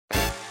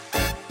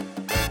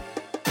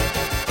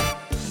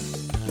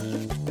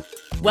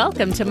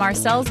Welcome to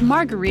Marcel's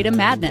Margarita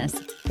Madness,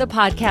 the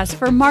podcast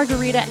for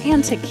margarita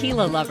and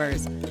tequila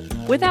lovers.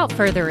 Without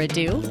further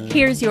ado,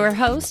 here's your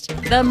host,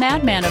 the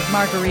madman of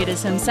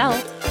margaritas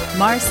himself,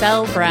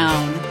 Marcel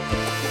Brown.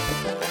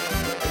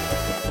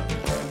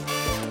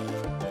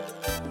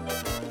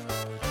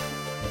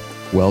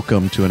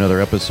 Welcome to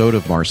another episode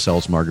of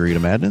Marcel's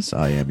Margarita Madness.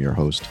 I am your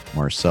host,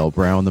 Marcel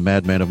Brown, the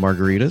madman of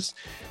margaritas.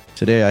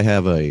 Today I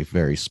have a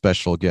very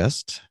special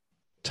guest,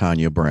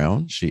 Tania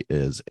Brown. She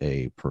is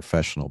a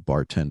professional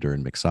bartender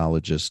and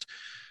mixologist,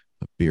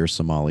 a beer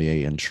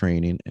sommelier in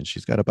training, and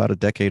she's got about a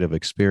decade of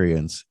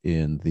experience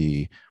in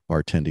the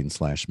bartending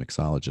 /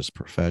 mixologist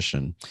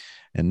profession.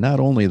 And not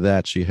only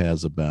that, she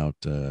has about,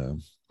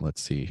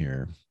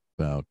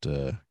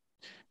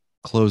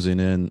 closing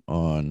in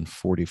on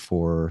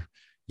 44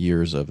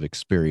 years of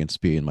experience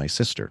being my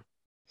sister.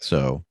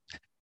 So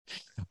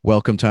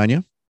welcome,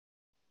 Tania.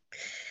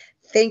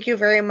 Thank you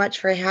very much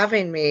for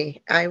having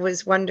me. I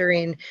was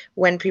wondering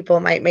when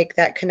people might make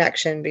that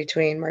connection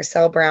between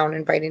Marcel Brown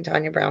inviting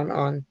Tania Brown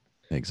on.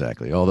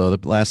 Exactly. Although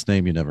the last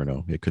name, you never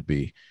know. It could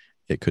be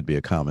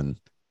a common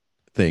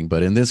thing.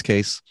 But in this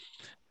case,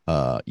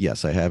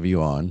 yes, I have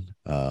you on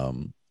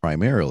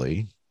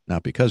primarily,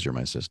 not because you're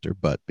my sister,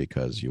 but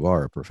because you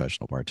are a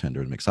professional bartender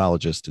and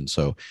mixologist. And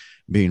so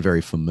being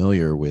very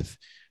familiar with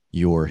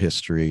your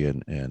history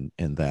and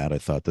that, I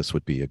thought this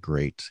would be a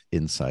great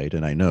insight.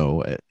 And I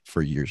know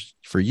for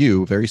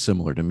you, very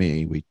similar to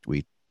me,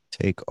 we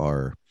take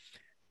our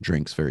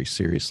drinks very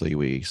seriously.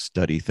 We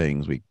study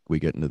things, we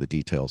get into the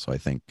details. So I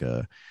think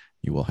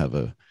you will have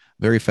a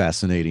very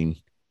fascinating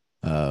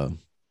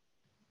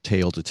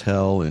tale to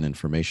tell and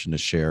information to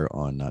share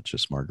on not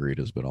just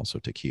margaritas, but also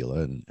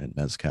tequila and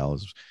mezcal,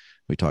 as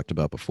we talked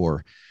about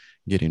before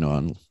getting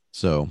on.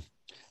 So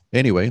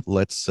anyway,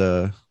 let's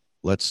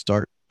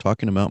start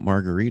talking about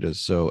margaritas.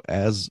 So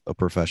as a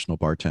professional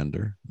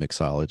bartender,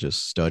 mixologist,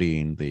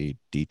 studying the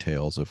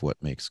details of what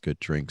makes good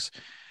drinks,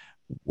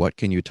 what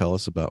can you tell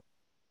us about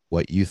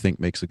what you think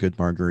makes a good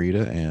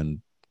margarita, and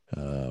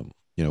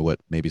what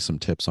maybe some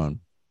tips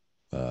on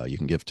you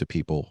can give to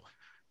people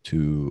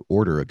to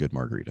order a good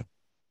margarita?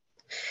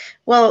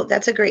 Well,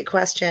 that's a great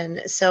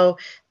question. So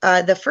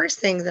the first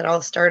thing that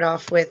I'll start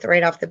off with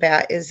right off the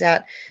bat is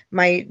that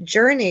my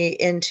journey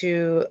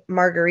into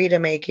margarita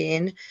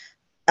making,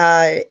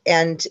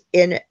 and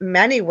in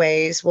many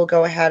ways, we'll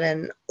go ahead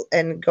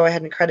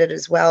and credit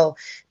as well,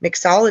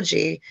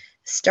 mixology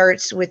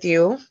starts with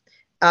you.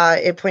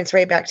 It points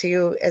right back to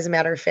you, as a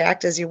matter of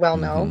fact, as you well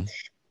know,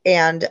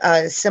 and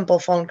a simple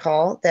phone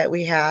call that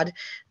we had.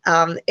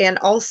 And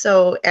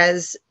also,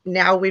 as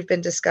now we've been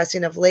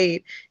discussing of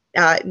late,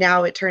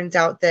 now it turns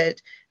out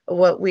that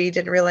what we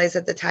didn't realize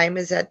at the time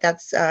is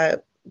that's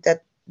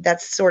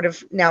sort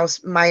of now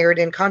mired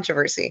in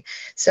controversy.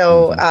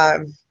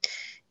 So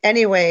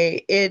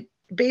anyway, it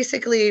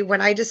basically,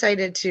 when I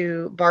decided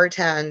to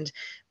bartend,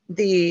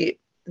 the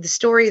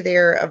story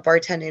there of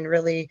bartending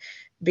really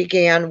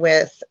began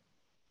with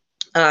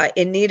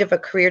in need of a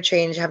career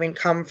change, having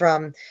come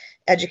from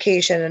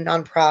education and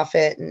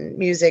nonprofit and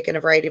music and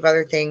a variety of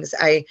other things.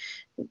 I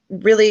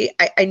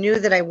knew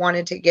that I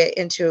wanted to get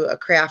into a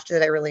craft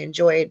that I really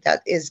enjoyed,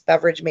 that is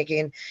beverage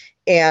making.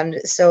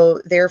 And so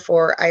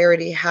therefore I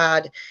already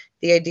had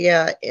the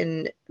idea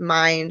in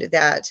mind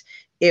that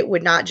it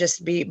would not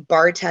just be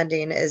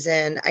bartending as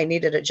in I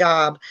needed a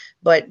job,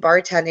 but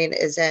bartending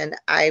as in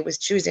I was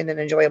choosing an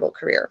enjoyable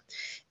career.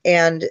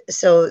 And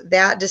so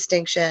that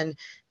distinction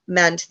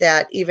meant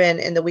that even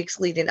in the weeks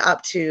leading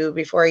up to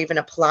before I even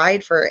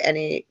applied for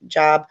any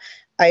job,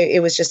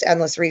 it was just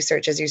endless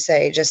research, as you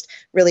say, just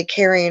really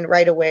caring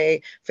right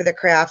away for the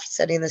craft,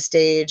 setting the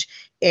stage,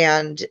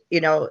 and,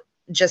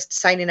 just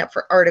signing up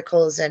for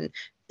articles and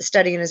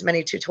studying as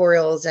many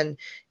tutorials and,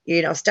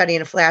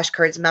 studying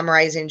flashcards,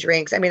 memorizing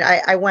drinks. I mean,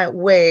 I went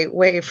way,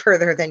 way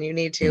further than you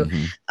need to.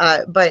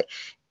 But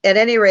at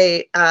any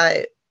rate,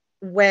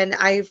 when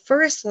I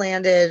first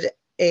landed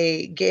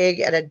a gig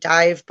at a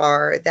dive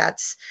bar,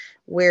 that's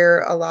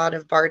where a lot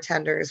of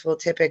bartenders will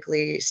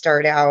typically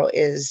start out.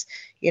 Is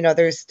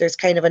there's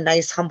kind of a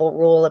nice humble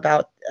rule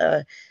about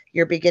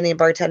your beginning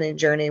bartending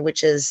journey,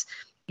 which is,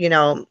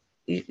 you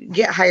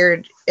get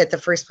hired at the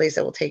first place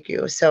that will take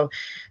you. So,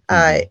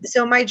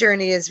 so my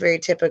journey is very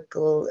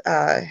typical,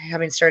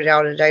 having started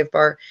out at a dive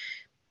bar.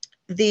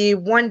 The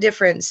one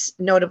difference,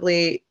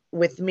 notably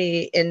with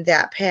me in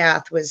that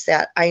path, was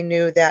that I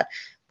knew that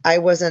I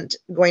wasn't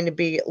going to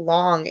be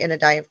long in a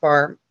dive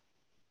bar,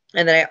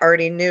 and that I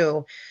already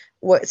knew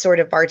what sort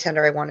of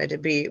bartender I wanted to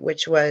be,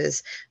 which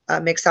was a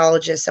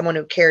mixologist, someone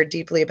who cared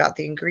deeply about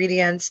the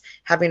ingredients,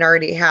 having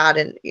already had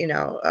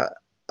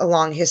a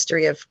long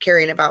history of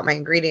caring about my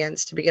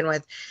ingredients to begin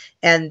with.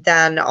 And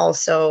then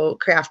also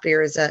craft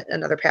beer is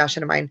another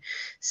passion of mine.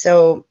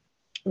 So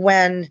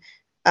when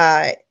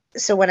I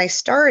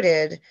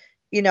started,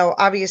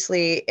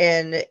 obviously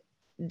in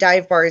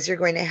dive bars, you're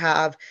going to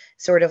have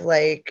sort of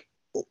like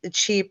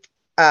cheap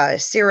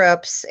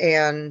syrups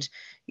and,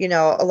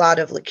 a lot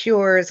of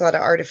liqueurs, a lot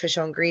of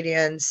artificial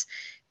ingredients.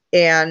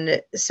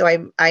 And so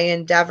I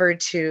endeavored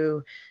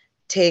to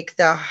take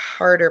the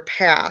harder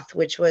path,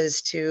 which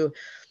was to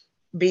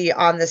be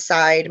on the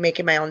side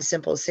making my own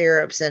simple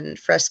syrups and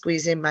fresh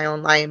squeezing my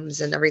own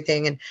limes and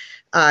everything,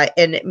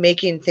 and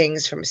making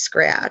things from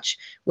scratch,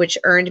 which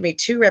earned me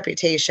two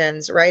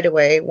reputations right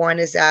away. One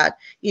is that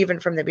even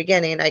from the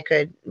beginning I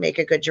could make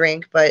a good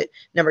drink, but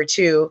number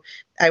two,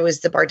 I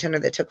was the bartender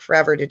that took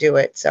forever to do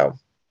it. So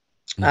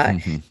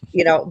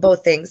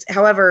both things.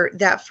 However,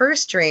 that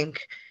first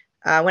drink,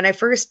 when I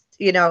first,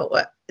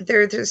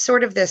 there's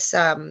sort of this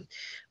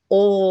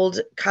old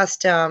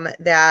custom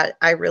that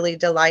I really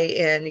delight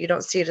in. You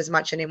don't see it as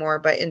much anymore,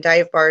 but in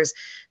dive bars,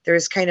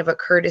 there's kind of a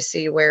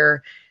courtesy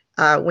where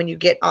when you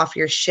get off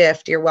your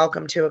shift, you're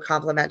welcome to a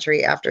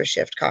complimentary after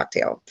shift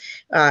cocktail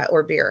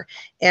or beer.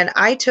 And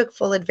I took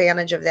full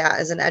advantage of that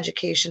as an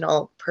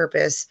educational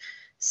purpose.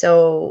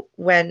 So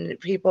when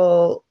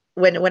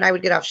when I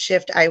would get off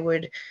shift, I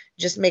would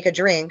just make a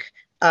drink,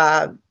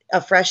 a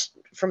fresh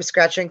from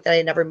scratch drink that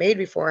I never made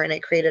before. And I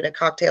created a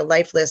cocktail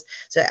life list.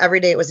 So every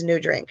day it was a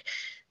new drink.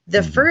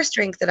 The first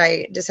drink that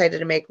I decided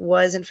to make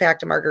was, in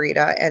fact, a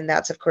margarita. And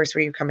that's, of course,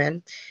 where you come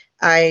in.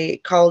 I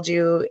called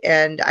you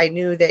and I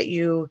knew that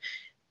you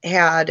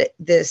had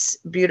this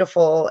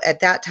beautiful,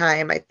 at that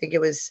time, I think it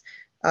was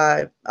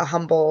a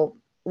humble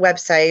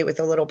website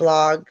with a little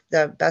blog,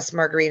 the best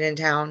margarita in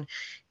town,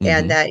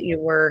 and that you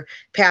were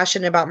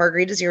passionate about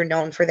margaritas. You're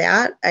known for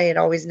that. I had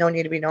always known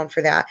you to be known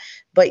for that.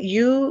 But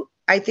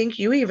I think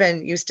you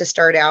even used to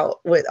start out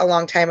with a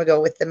long time ago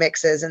with the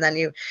mixes, and then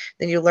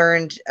you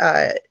learned,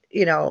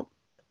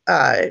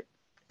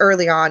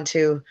 early on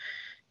to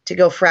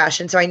go fresh.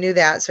 And so I knew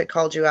that, so I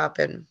called you up.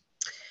 And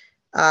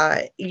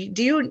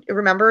do you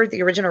remember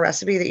the original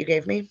recipe that you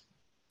gave me?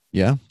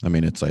 Yeah, I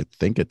mean, I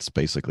think it's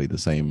basically the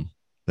same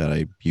that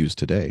I use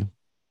today.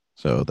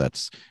 So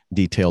that's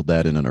detailed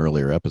that in an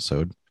earlier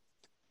episode.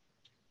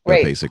 But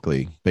Right.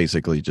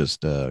 basically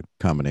just a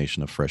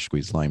combination of fresh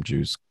squeezed lime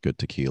juice, good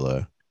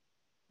tequila,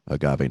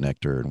 agave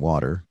nectar, and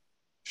water.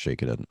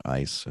 Shake it in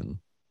ice and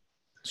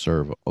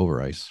serve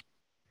over ice.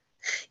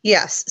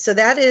 Yes. So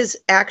that is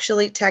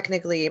actually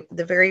technically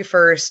the very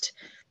first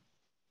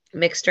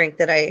mixed drink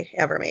that I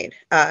ever made,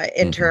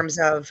 in terms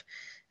of,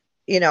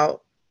 on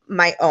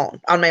my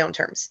own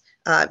terms,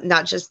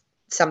 not just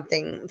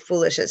something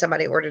foolish that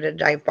somebody ordered at a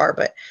dive bar,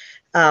 but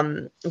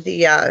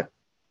the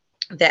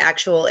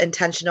actual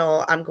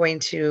intentional, I'm going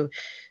to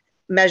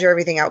measure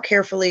everything out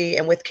carefully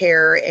and with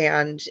care.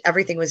 And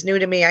everything was new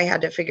to me. I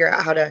had to figure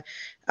out how to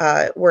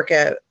work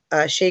a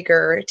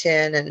shaker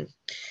tin. And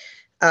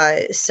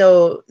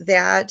so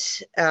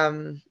that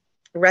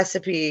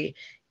recipe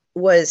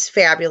was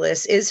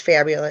fabulous, is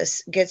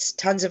fabulous, gets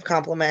tons of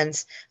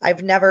compliments.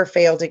 I've never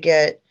failed to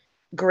get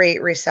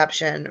great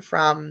reception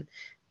from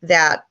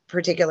that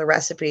particular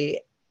recipe.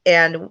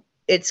 And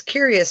it's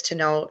curious to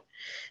note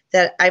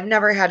that I've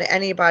never had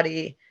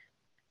anybody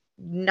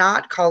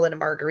not call it a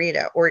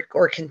margarita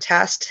or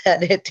contest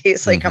that it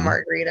tastes like a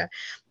margarita.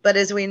 But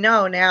as we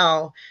know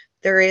now,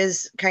 there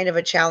is kind of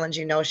a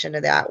challenging notion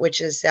to that, which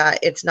is that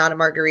it's not a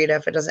margarita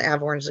if it doesn't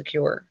have orange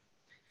liqueur.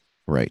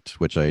 Right,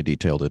 which I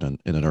detailed in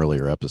an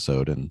earlier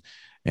episode,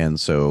 and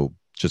so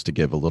just to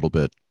give a little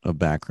bit of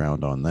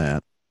background on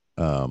that,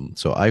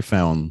 so I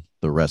found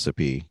the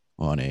recipe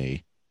on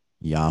a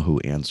Yahoo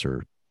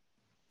answer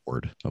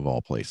board of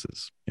all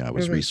places. Yeah, I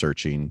was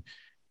researching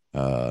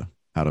how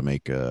to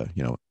make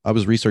I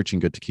was researching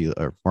good tequila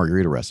or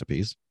margarita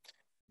recipes,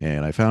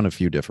 and I found a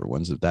few different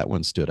ones. That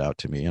one stood out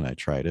to me, and I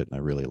tried it, and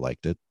I really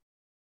liked it,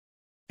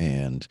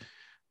 and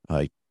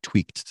I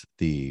tweaked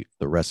the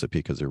recipe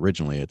because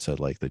originally it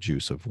said like the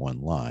juice of one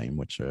lime,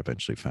 which I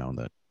eventually found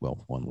that,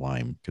 well, one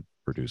lime could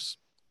produce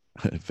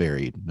a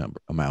varied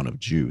amount of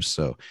juice.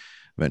 So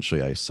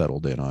eventually I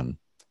settled in on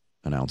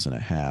an ounce and a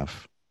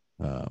half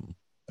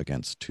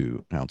against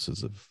 2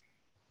 ounces of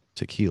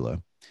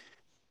tequila.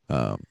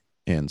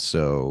 And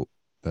so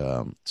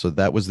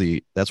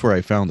that's where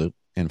I found it.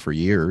 And for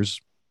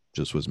years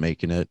just was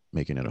making it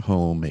at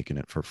home, making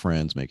it for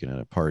friends, making it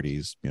at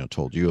parties,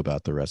 told you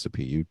about the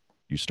recipe.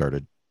 You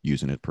started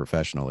using it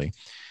professionally,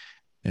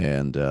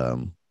 and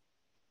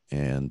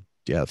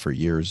yeah, for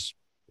years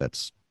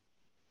that's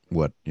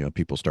what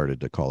people started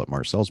to call it,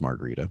 Marcel's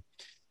margarita.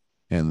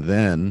 And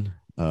then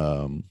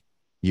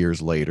years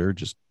later,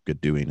 just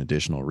doing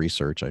additional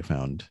research, I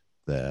found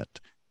that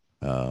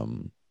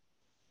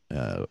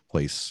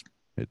place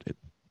it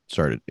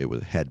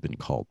had been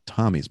called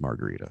Tommy's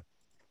Margarita.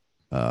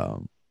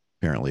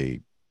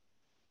 Apparently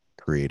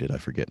created, I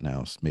forget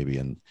now, maybe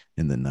in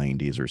the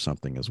 90s or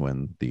something, is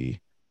when the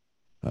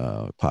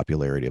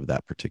popularity of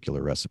that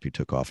particular recipe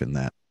took off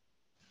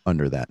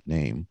under that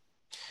name.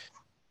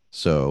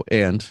 So,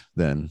 and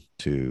then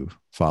to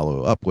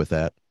follow up with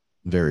that,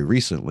 very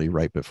recently,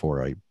 right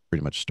before I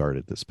pretty much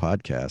started this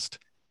podcast,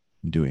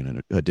 doing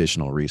an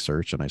additional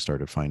research, and I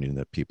started finding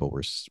that people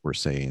were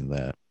saying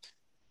that,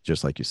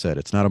 just like you said,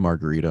 it's not a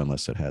margarita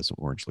unless it has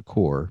orange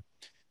liqueur.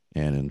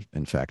 And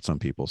in fact, some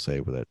people say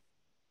that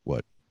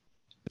what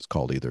is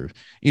called either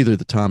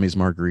the Tommy's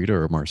margarita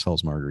or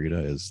Marcel's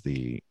margarita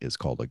is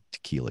called a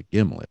tequila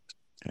gimlet.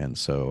 And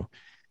so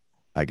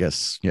I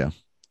guess, yeah,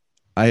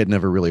 I had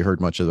never really heard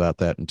much about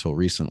that until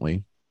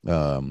recently.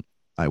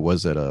 I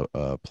was at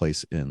a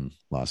place in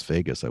Las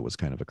Vegas. I was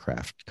kind of a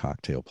craft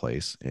cocktail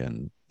place,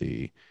 and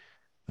the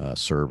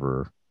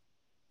server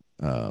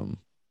um,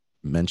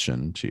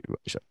 mentioned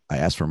I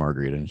asked for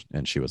margarita,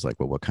 and she was like,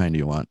 "Well, what kind do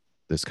you want?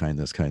 This kind,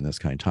 this kind, this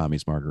kind.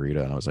 Tommy's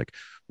margarita." And I was like,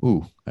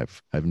 "Ooh,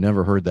 I've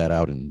never heard that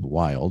out in the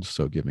wild.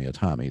 So give me a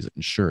Tommy's."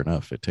 And sure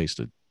enough, it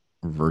tasted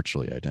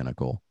virtually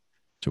identical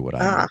to what I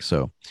Ah, make.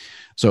 So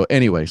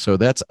anyway, so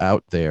that's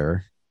out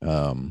there.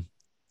 And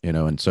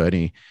so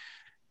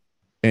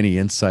any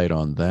insight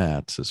on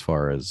that as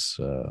far as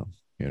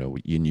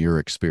in your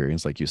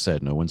experience, like you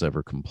said, no one's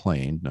ever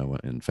complained. No one,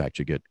 in fact,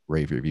 you get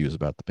rave reviews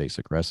about the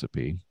basic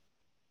recipe.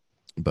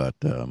 But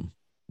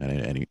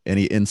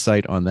any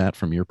insight on that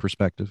from your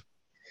perspective?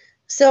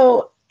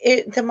 so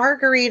the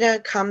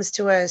margarita comes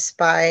to us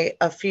by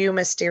a few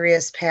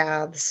mysterious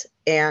paths,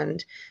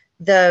 and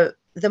the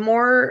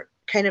more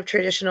kind of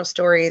traditional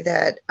story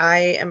that I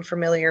am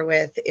familiar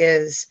with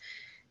is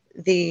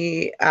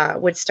the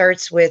which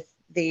starts with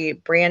the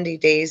brandy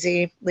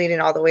daisy leading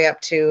all the way up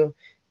to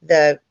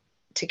the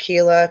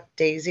tequila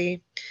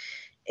daisy,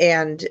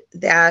 and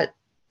that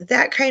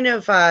kind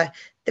of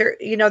there,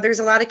 there's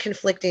a lot of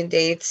conflicting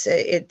dates.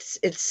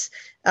 It's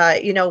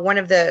one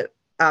of the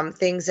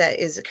things that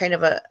is kind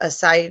of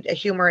a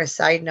humorous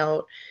side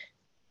note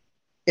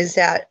is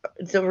that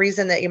the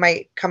reason that you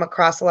might come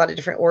across a lot of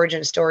different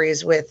origin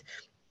stories with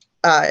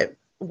uh,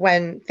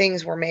 when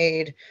things were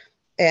made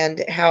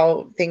and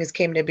how things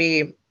came to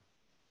be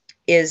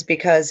is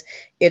because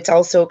it's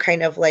also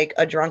kind of like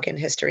a drunken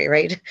history,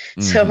 right?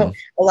 So Mm-hmm.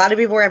 a lot of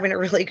people were having a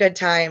really good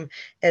time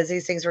as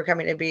these things were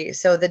coming to be.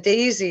 So the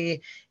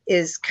daisy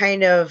is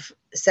kind of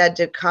said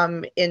to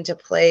come into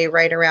play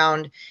right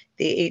around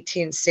the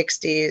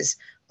 1860s,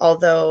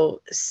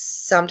 although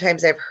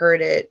sometimes I've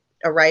heard it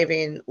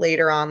arriving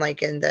later on,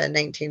 like in the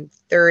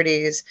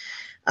 1930s.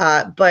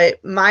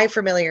 But my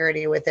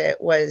familiarity with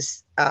it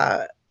was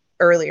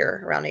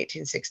earlier, around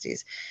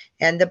 1860s.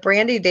 And the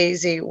Brandy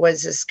Daisy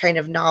was this kind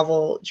of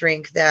novel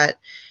drink that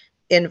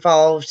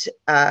involved,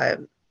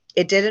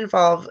 it did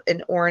involve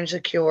an orange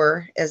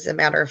liqueur, as a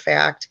matter of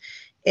fact.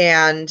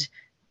 And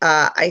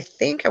I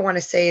think I want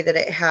to say that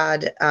it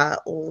had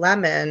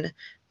lemon,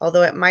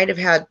 although it might have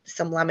had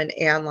some lemon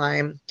and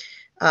lime.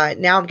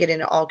 Now I'm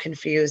getting all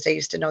confused. I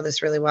used to know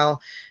this really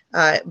well.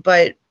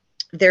 But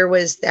there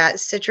was that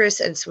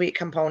citrus and sweet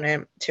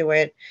component to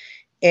it.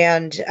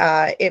 And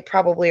it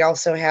probably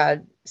also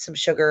had some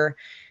sugar.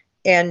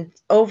 And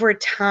over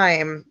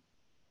time,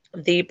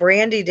 the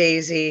Brandy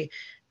Daisy,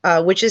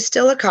 which is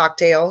still a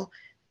cocktail,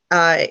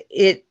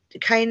 it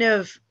kind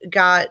of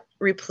got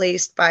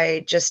replaced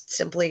by just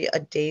simply a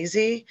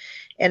daisy.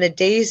 And a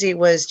daisy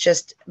was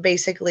just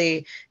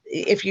basically,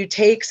 if you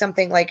take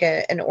something like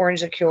an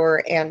orange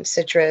liqueur and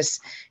citrus,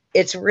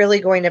 it's really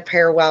going to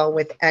pair well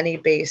with any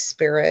base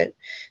spirit.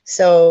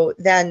 So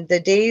then the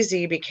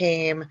daisy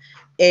became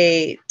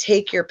a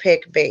take your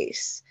pick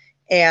base.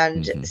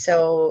 And Mm-hmm.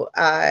 so,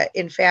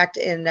 in fact,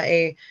 in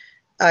a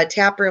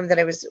tap room that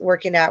I was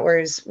working at, where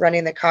I was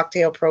running the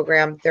cocktail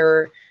program,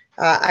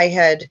 I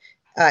had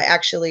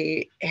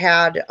actually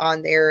had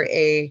on there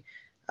a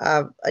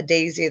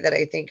daisy that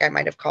I think I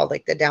might have called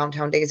like the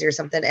downtown daisy or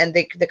something. And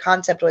the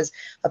concept was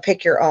a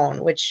pick your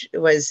own, which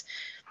was,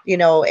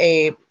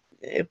 a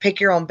pick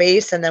your own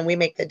base, and then we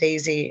make the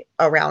daisy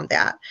around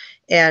that.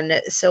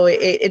 And so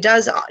it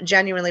does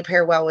genuinely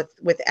pair well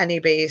with any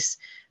base.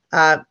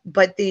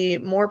 But the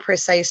more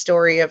precise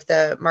story of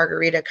the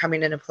margarita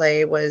coming into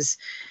play was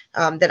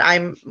that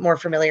I'm more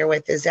familiar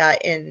with is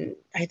that in,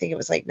 I think it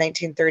was like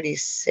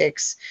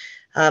 1936,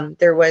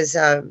 there was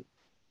an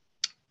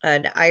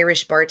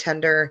Irish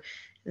bartender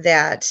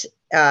that,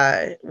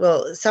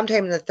 well,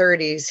 sometime in the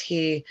 30s,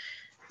 he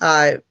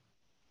uh,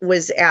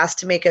 was asked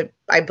to make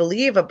I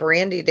believe, a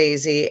brandy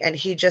daisy, and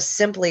he just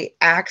simply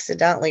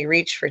accidentally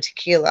reached for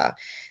tequila.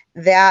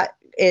 That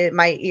it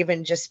might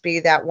even just be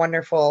that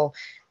wonderful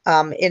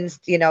in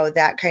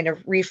that kind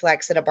of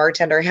reflex that a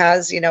bartender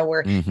has,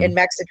 where Mm-hmm. in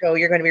Mexico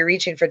you're going to be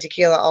reaching for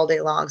tequila all day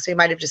long. So he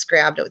might have just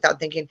grabbed it without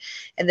thinking.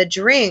 And the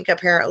drink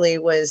apparently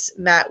was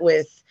met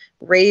with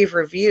rave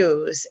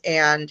reviews,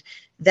 and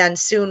then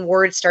soon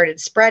word started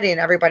spreading.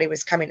 Everybody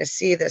was coming to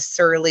see this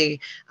surly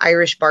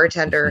Irish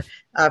bartender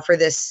for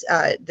this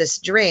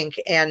drink.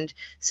 And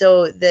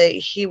so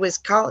they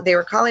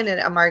were calling it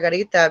a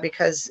margarita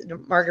because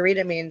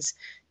margarita means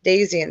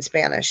daisy in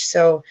Spanish.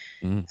 So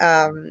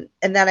Mm-hmm.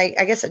 and then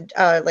I guess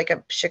like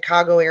a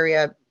Chicago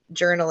area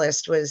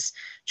journalist was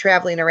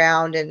traveling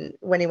around, and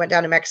when he went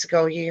down to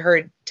Mexico, he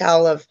heard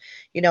tell of,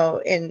 in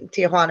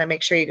Tijuana,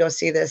 make sure you go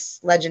see this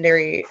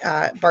legendary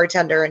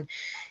bartender. And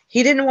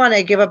he didn't want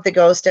to give up the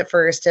ghost at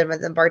first, and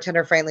the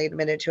bartender finally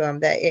admitted to him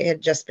that it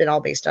had just been all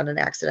based on an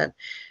accident.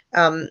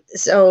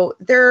 So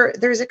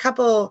there's a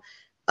couple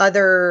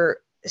other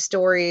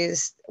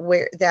stories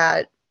where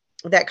that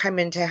come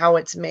into how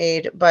it's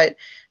made, but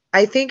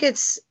I think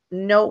it's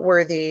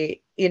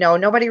noteworthy.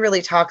 Nobody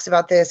really talks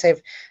about this.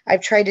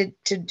 I've tried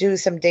to do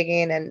some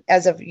digging, and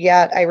as of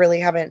yet, I really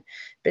haven't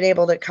been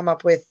able to come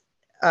up with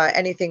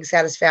anything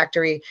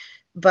satisfactory.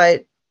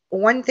 But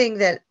one thing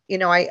that,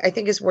 I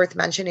think is worth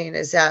mentioning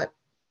is that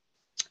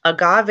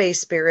agave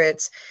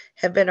spirits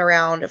have been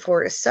around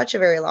for such a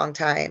very long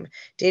time,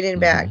 dating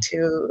back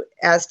to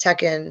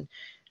Aztecan,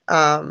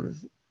 um,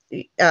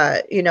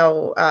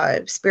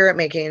 spirit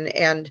making.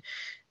 And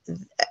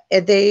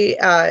they,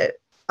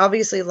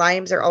 obviously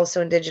limes are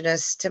also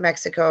indigenous to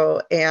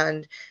Mexico.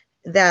 And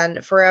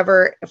then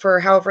for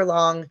however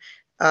long,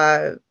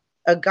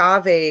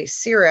 agave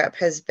syrup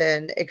has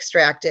been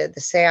extracted,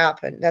 the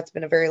sap, and that's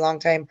been a very long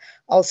time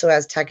also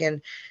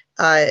Aztecan.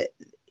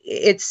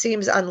 It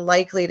seems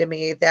unlikely to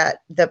me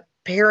that the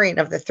pairing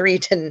of the three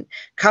didn't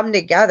come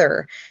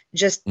together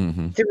just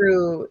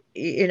through,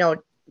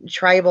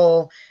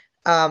 tribal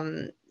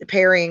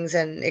pairings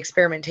and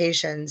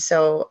experimentation.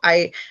 So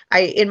I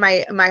in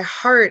my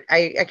heart,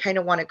 I kind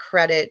of want to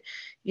credit,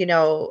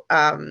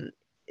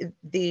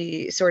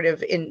 the sort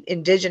of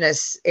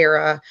indigenous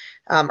era,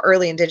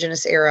 early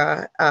indigenous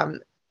era,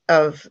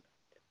 of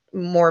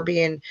more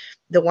being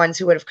the ones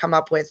who would have come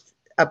up with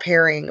a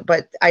pairing,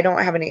 but I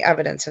don't have any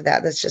evidence of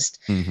that. That's just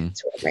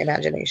sort of my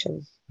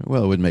imagination.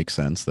 Well, it would make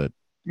sense that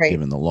Right.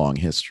 given the long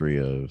history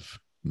of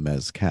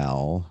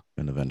mezcal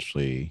and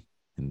eventually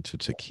into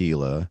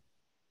tequila,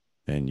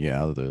 and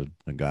the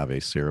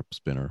agave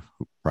syrup's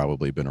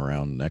probably been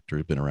around,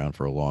 nectar's been around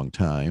for a long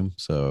time.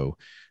 So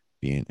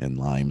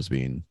limes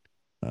being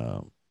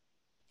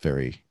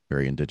very,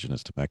 very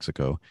indigenous to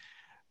Mexico,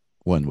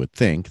 one would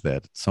think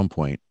that at some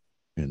point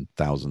in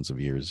thousands of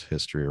years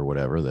history or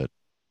whatever, that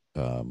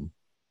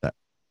that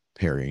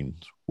pairing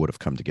would have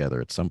come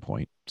together at some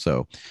point.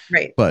 So,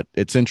 right. But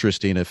it's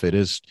interesting if it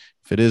is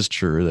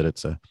true that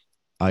it's a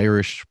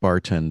Irish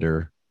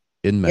bartender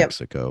in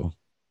Mexico.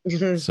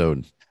 Yep.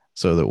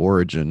 So the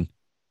origin,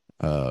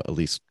 at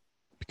least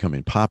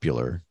becoming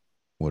popular,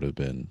 would have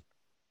been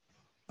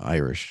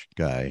Irish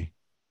guy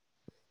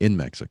in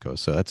Mexico.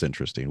 So that's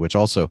interesting, which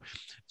also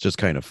just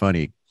kind of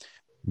funny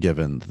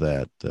given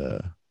that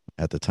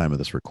at the time of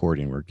this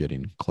recording, we're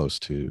getting close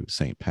to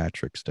St.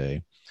 Patrick's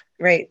Day.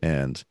 Right.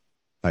 And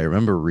I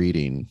remember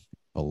reading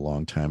a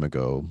long time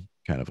ago,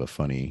 kind of a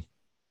funny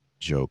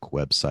joke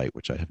website,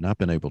 which I have not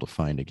been able to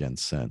find again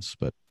since,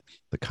 but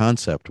the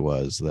concept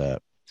was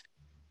that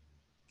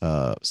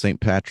St.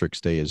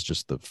 Patrick's Day is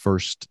just the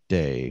first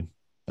day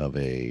of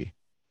a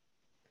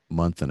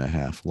month and a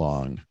half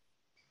long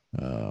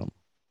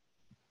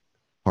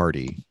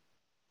party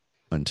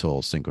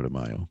until Cinco de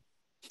Mayo.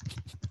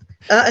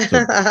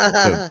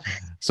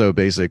 So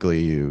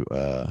basically, you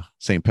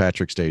St.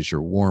 Patrick's Day is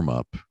your warm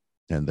up,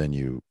 and then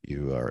you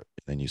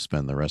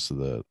spend the rest of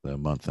the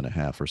month and a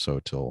half or so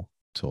till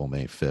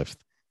May 5th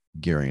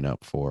gearing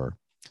up for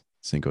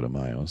Cinco de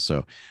Mayo.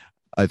 So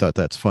I thought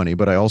that's funny,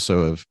 but I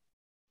also have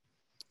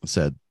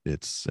said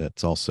it's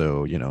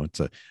also,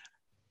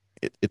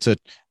 it's a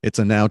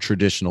now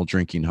traditional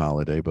drinking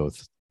holiday,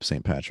 both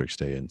St. Patrick's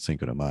Day and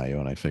Cinco de Mayo.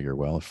 And I figure,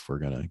 well, if we're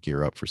going to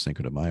gear up for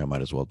Cinco de Mayo,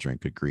 might as well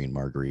drink a green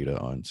margarita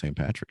on St.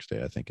 Patrick's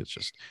Day. I think it's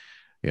just,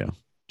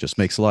 just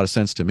makes a lot of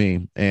sense to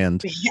me.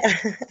 And,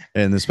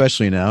 and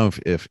especially now,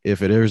 if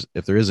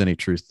there is any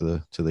truth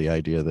to the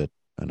idea that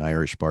an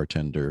Irish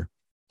bartender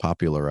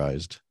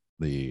popularized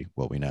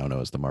what we now know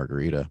as the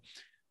margarita,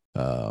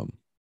 I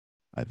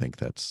think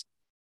that's,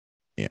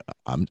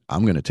 I'm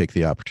going to take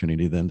the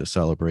opportunity then to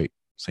celebrate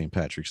St.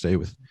 Patrick's Day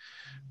with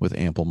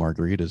ample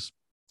margaritas,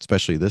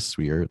 especially this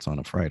year. It's on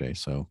a Friday,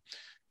 so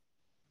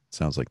it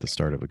sounds like the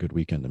start of a good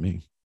weekend to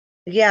me.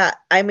 Yeah,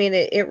 I mean,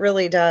 it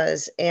really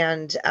does.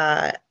 And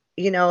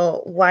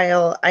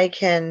while I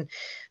can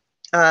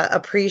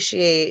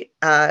appreciate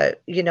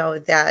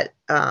that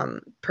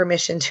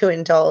permission to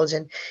indulge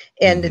and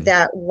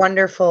that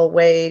wonderful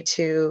way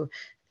to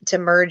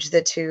merge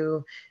the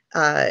two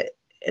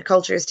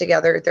cultures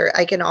together, there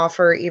I can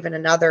offer even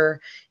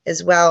another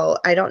as well.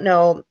 I don't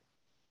know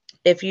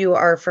if you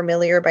are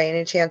familiar by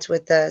any chance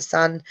with the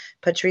San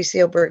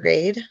Patricio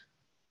Brigade.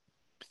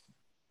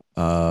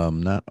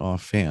 Not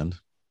offhand.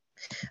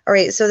 All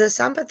right, so the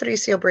San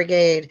Patricio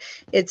Brigade,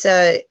 it's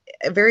a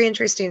very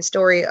interesting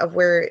story of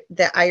where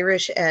the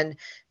Irish and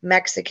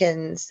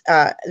Mexicans,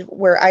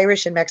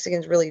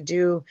 really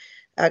do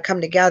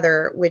come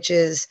together, which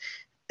is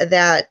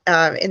that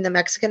in the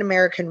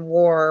Mexican-American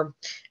War,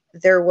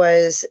 there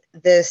was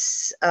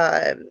this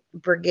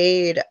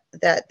brigade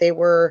that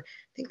I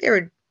think they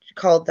were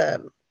called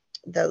the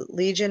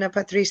Legion of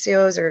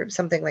Patricios or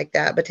something like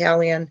that,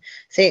 battalion,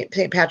 St.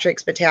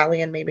 Patrick's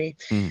Battalion, maybe,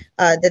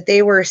 that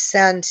they were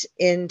sent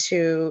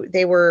into,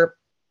 they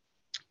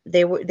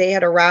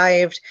had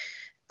arrived,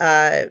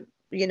 on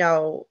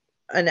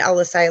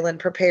Ellis Island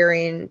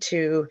preparing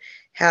to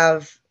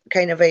have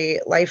kind of a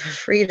life of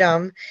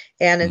freedom.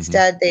 And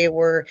instead they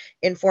were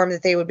informed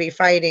that they would be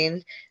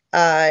fighting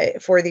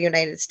for the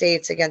United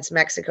States against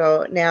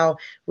Mexico. Now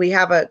we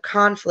have a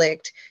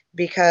conflict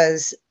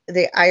because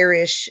the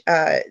Irish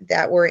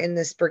that were in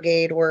this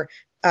brigade were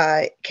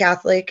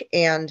Catholic,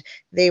 and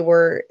they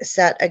were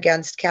set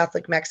against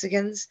Catholic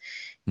Mexicans.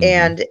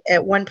 And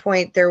at one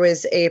point there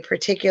was a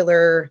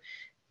particular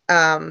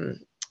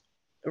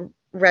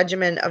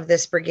regiment of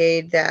this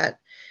brigade that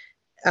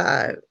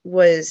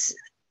was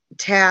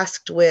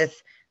tasked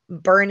with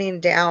burning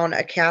down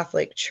a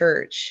Catholic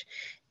church.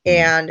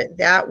 And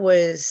that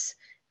was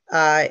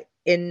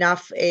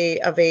enough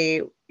of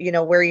a,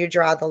 where you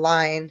draw the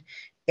line.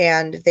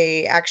 And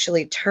they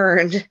actually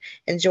turned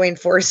and joined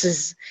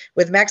forces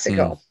with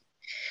Mexico.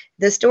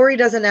 The story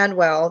doesn't end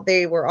well.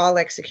 They were all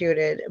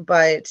executed,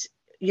 but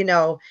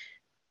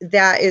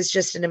that is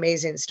just an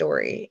amazing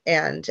story.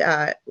 And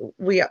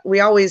we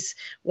always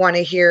want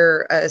to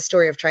hear a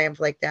story of triumph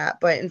like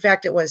that. But in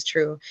fact, it was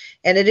true.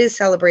 And it is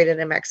celebrated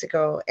in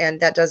Mexico, and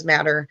that does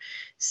matter.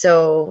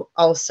 So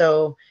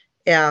also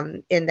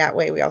in that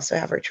way, we also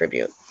have our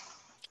tribute.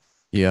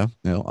 Yeah,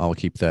 I'll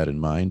keep that in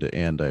mind.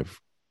 And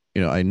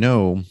I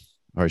know,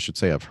 or I should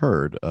say I've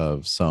heard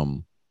of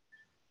some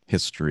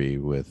history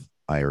with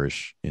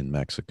Irish in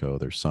Mexico.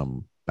 There's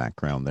some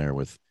background there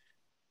with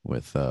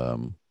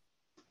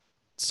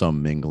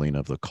some mingling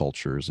of the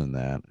cultures and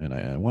that. And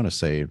I want to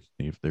say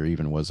if there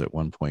even was at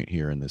one point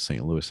here in the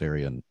St. Louis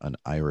area an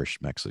Irish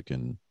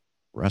Mexican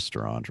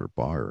restaurant or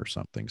bar or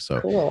something. So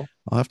cool.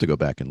 I'll have to go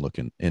back and look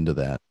into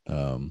that.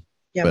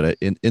 Yep. But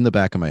in the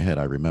back of my head,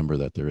 I remember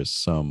that there is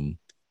some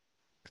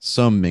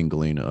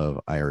mingling of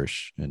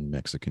Irish and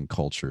Mexican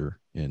culture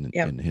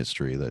in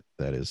history that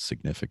is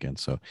significant.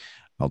 So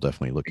I'll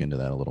definitely look into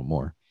that a little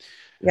more.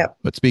 Yep.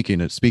 But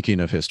speaking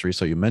of history,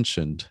 so you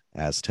mentioned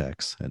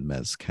Aztecs and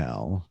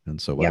mezcal,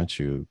 and so why don't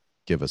you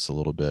give us a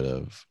little bit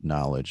of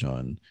knowledge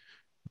on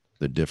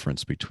the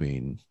difference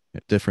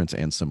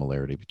and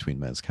similarity between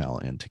mezcal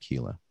and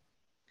tequila?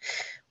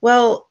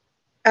 Well,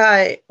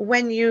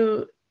 when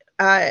you,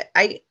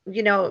 an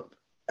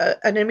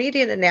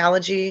immediate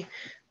analogy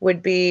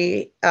would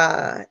be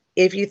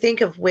if you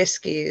think of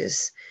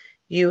whiskeys,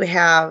 you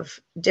have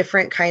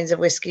different kinds of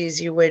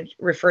whiskeys. You would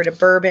refer to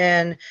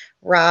bourbon,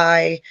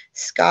 rye,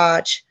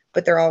 scotch,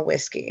 but they're all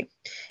whiskey.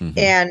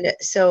 And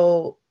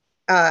so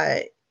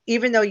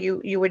even though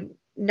you would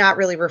not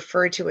really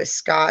refer to a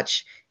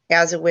scotch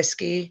as a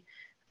whiskey,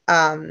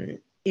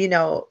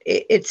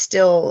 it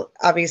still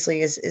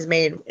obviously is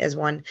made as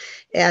one.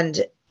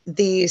 And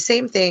the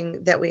same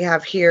thing that we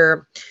have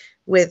here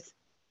with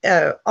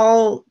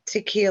all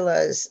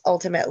tequilas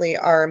ultimately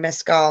are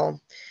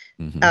mezcal.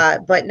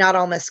 But not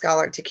all mezcal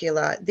are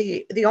tequila.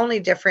 The only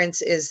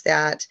difference is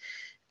that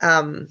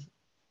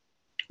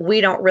we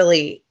don't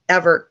really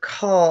ever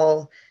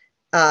call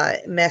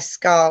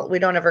mezcal. We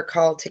don't ever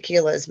call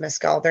tequilas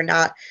mezcal. They're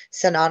not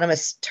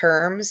synonymous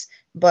terms,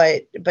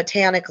 but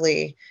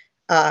botanically,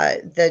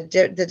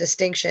 the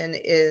distinction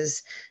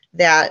is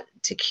that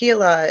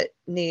tequila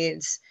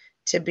needs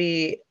to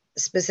be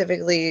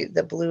specifically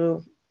the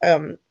blue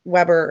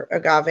Weber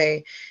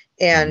agave,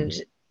 and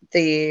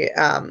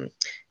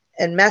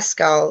and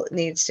mezcal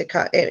needs to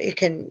come. It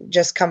can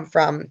just come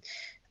from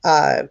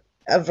a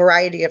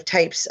variety of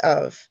types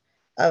of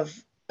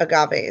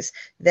agaves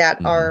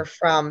that are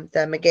from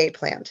the maguey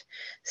plant.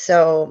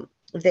 So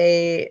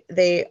they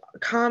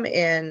come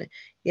in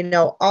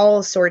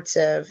all sorts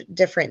of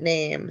different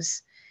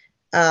names.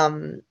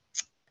 I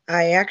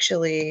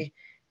actually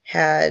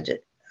had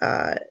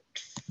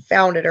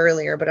found it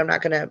earlier, but I'm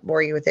not going to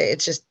bore you with it.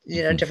 It's just,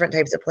 different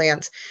types of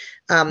plants.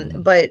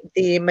 But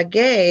the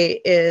maguey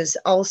is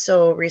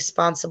also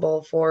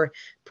responsible for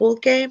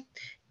pulque,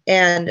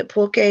 and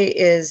pulque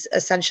is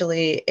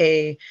essentially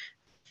a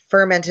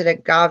fermented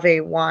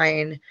agave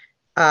wine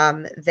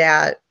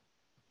that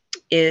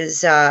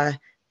is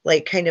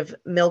like kind of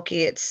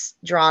milky. It's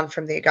drawn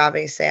from the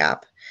agave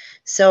sap.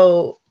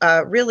 So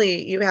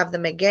really you have the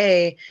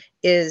maguey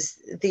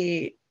is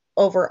the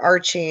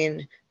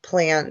overarching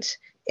plant,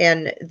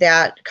 and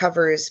that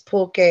covers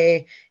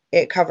pulque,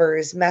 it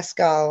covers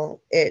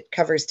mezcal, it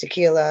covers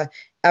tequila,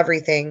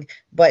 everything.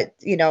 But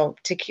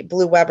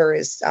Blue Weber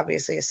is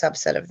obviously a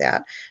subset of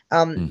that.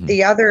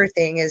 The other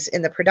thing is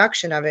in the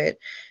production of it.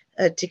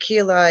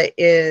 Tequila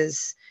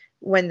is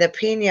when the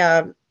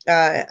piña.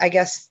 I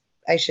guess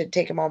I should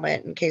take a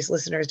moment in case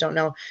listeners don't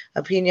know.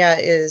 A piña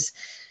is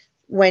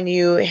when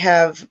you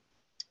have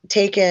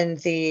taken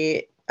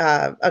the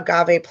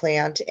agave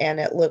plant and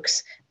it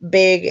looks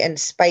big and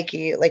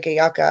spiky like a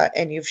yucca,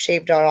 and you've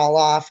shaved it all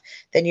off.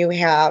 Then you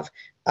have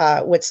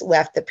what's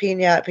left, the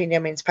piña.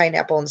 Piña means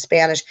pineapple in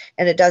Spanish,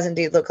 and it does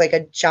indeed look like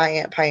a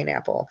giant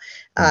pineapple.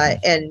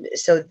 And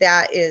so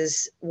that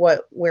is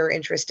what we're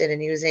interested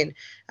in using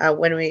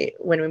when we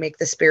make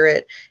the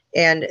spirit,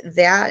 and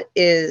that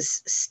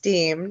is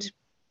steamed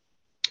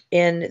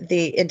in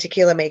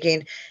tequila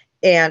making,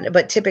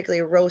 but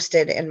typically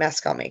roasted in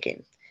mezcal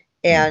making.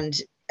 And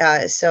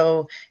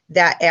so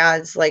that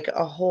adds like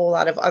a whole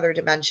lot of other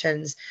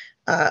dimensions,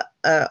 a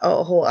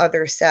whole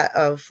other set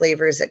of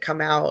flavors that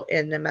come out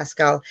in the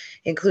mezcal,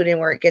 including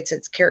where it gets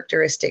its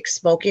characteristic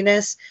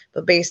smokiness.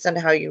 But based on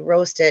how you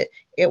roast it,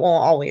 it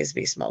won't always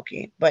be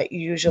smoky, but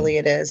usually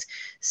it is.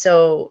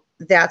 So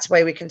that's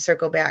why we can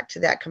circle back to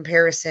that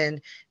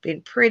comparison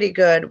being pretty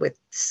good with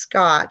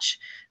scotch,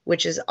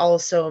 which is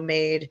also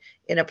made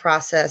in a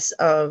process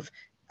of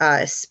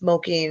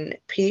smoking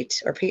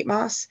peat or peat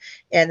moss.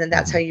 And then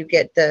that's how you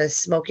get the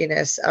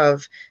smokiness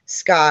of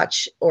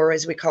Scotch, or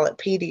as we call it,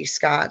 peaty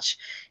Scotch.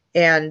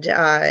 And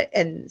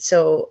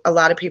so a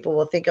lot of people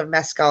will think of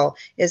mezcal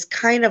as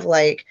kind of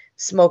like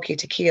smoky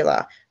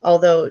tequila,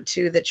 although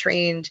to the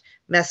trained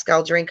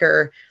mezcal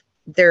drinker,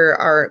 there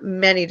are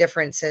many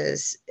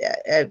differences.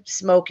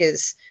 Smoke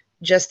is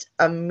just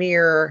a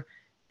mere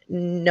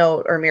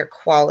note or mere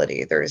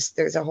quality.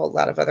 There's a whole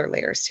lot of other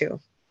layers too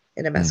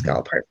in a mezcal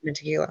apart from a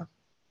tequila.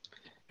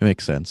 It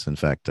makes sense. In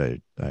fact,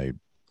 I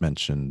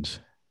mentioned,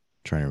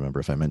 trying to remember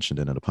if I mentioned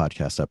it in a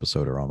podcast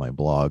episode or on my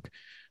blog,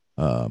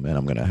 and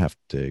I'm going to have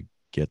to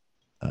get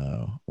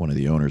one of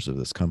the owners of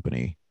this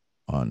company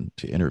on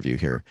to interview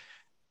here.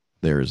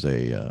 There's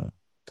a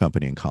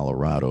company in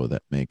Colorado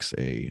that makes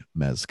a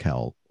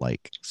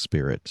mezcal-like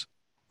spirit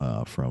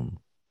from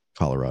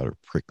Colorado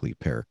prickly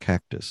pear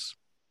cactus,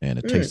 and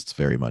it tastes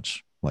very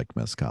much like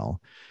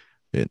mezcal.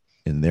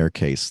 In their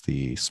case,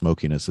 the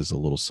smokiness is a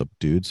little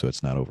subdued, so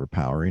it's not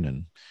overpowering.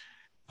 And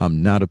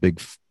I'm not a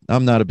big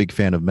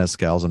fan of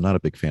mezcals. I'm not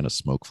a big fan of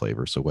smoke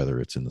flavor. So whether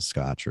it's in the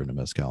Scotch or in a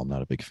mezcal, I'm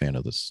not a big fan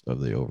of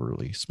the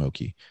overly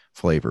smoky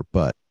flavor.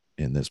 But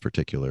in this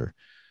particular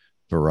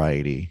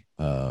variety,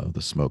 the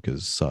smoke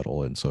is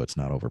subtle, and so it's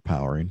not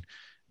overpowering.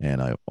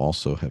 And I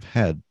also have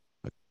had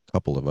a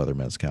couple of other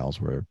mezcals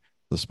where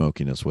the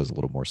smokiness was a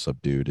little more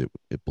subdued.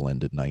 It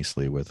blended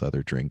nicely with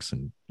other drinks,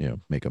 and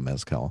make a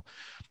mezcal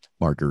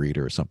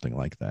margarita or something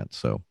like that.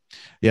 So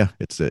yeah,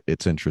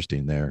 it's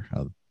interesting there,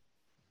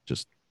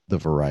 just the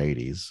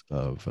varieties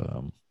of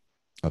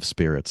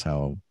spirits,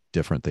 how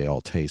different they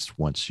all taste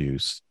once you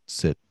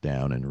sit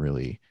down and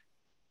really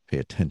pay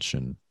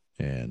attention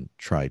and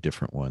try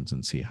different ones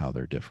and see how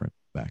they're different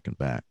back to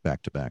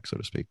back, so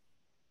to speak.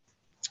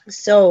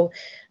 So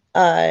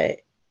by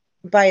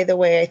the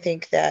way, I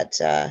think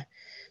that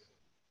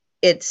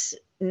it's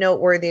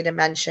noteworthy to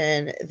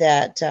mention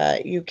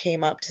that you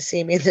came up to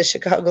see me in the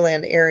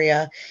Chicagoland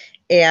area,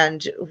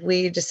 and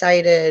we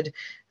decided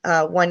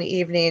one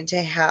evening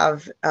to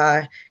have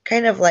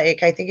kind of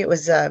like, I think it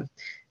was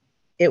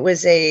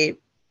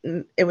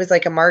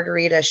like a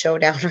margarita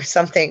showdown or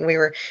something.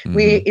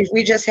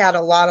 We just had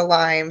a lot of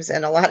limes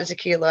and a lot of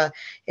tequila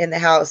in the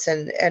house,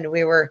 and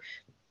we were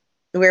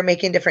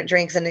making different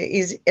drinks. And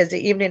as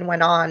the evening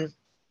went on,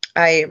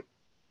 I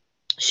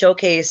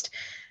showcased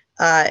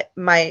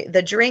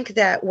the drink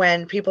that,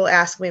 when people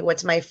ask me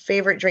what's my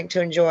favorite drink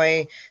to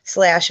enjoy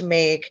 /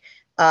 make,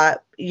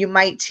 you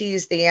might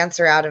tease the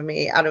answer out of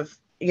me, out of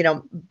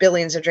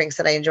billions of drinks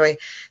that I enjoy,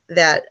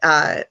 that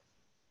a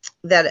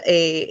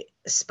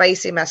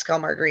spicy mezcal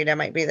margarita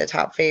might be the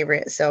top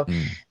favorite. So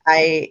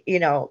I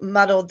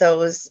muddled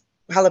those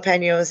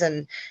jalapenos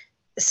and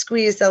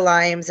squeezed the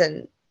limes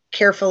and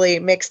carefully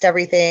mixed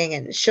everything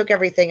and shook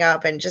everything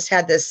up and just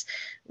had this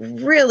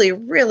really,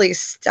 really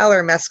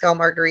stellar mezcal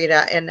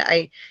margarita. And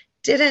I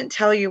didn't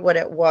tell you what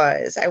it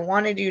was. I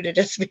wanted you to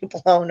just be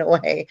blown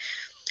away.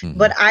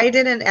 But I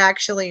didn't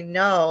actually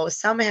know.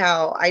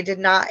 Somehow I did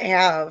not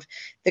have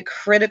the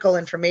critical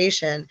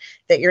information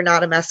that you're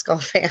not a mezcal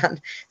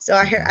fan. So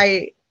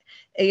I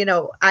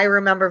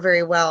remember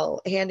very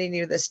well handing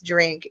you this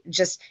drink,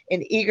 just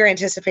in eager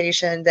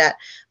anticipation that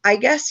I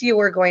guess you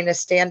were going to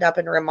stand up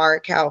and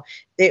remark how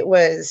it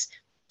was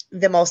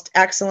the most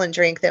excellent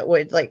drink that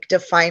would like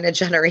define a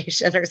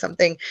generation or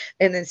something.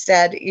 And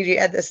instead you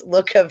had this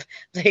look of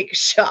like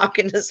shock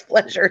and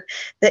displeasure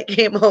that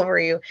came over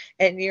you.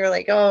 And you're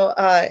like,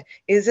 oh,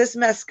 is this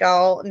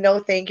mezcal?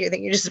 No, thank you.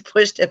 Then you just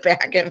pushed it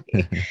back at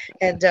me.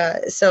 And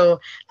so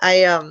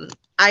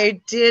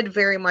I did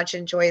very much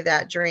enjoy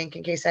that drink.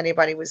 In case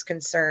anybody was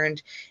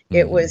concerned,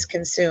 it was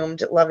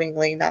consumed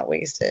lovingly, not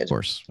wasted.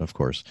 Of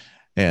course.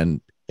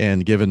 And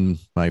given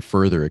my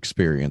further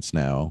experience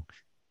now,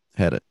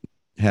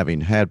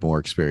 having had more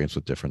experience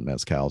with different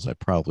mezcals, I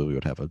probably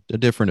would have a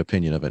different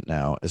opinion of it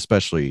now,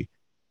 especially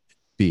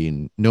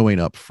knowing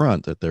up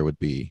front that there would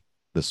be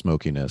the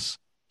smokiness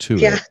to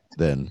it,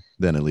 then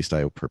at least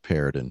I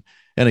prepared. And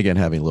again,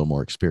 having a little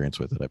more experience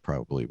with it, I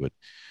probably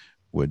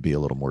would be a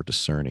little more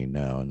discerning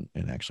now and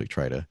actually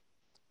try to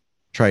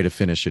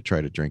finish it,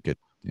 try to drink it,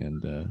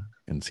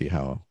 and see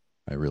how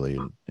I really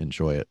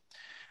enjoy it.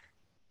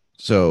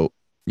 So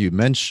you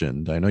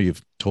mentioned, I know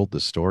you've told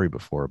this story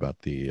before about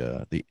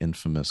the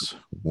infamous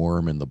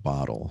worm in the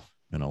bottle,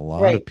 and a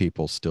lot of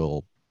people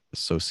still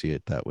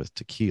associate that with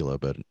tequila,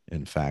 but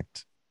in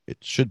fact, it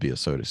should be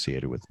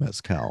associated with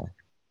mezcal.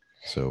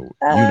 So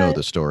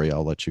the story.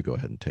 I'll let you go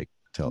ahead and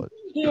tell it.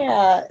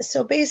 Yeah.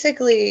 So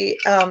basically,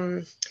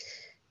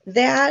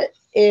 that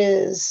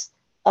is,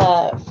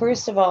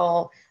 first of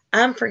all,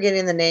 I'm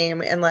forgetting the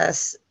name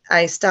unless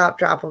I stop,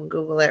 drop, and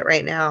Google it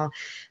right now.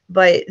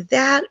 But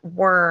that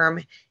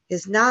worm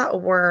is not a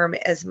worm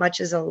as much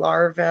as a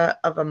larva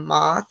of a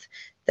moth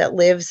that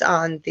lives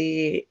on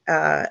the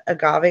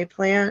agave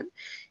plant.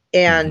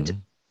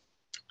 And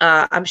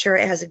I'm sure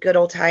it has a good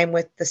old time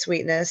with the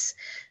sweetness.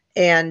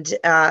 And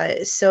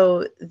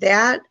so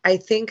that, I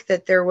think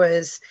that there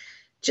was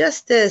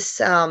just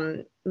this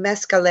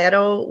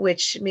mezcalero,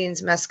 which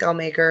means mezcal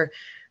maker,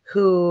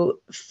 who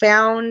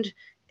found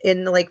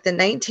in like the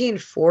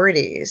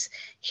 1940s,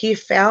 he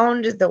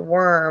found the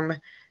worm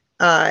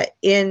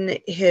in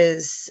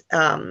his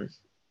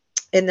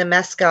in the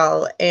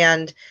mezcal,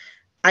 and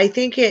I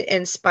think it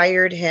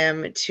inspired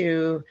him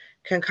to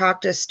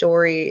concoct a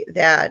story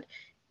that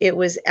it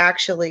was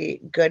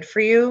actually good for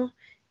you,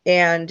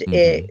 and Mm-hmm.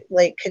 it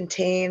like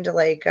contained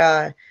like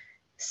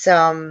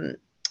some.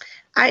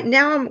 I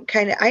now I'm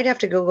kind of I'd have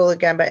to Google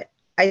again, but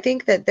I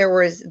think that there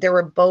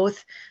were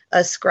both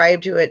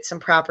ascribed to it some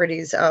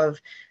properties of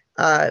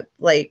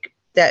like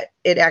that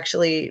it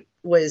actually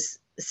was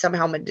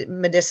somehow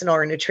medicinal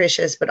or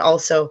nutritious, but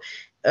also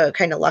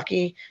kind of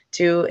lucky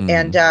too.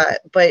 And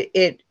Mm-hmm. but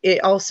it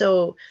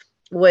also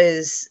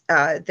was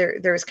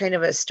there was kind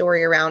of a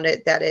story around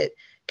it that it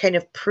kind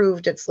of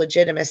proved its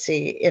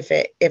legitimacy if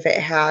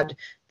it had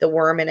the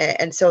worm in it.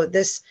 And so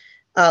this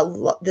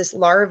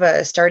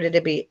larva started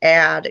to be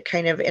ad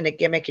kind of in a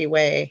gimmicky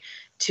way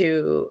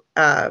to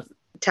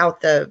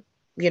tout the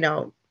you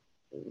know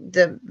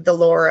the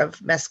lore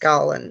of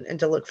mezcal, and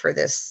to look for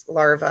this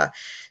larva.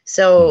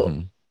 So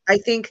Mm-hmm. I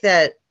think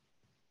that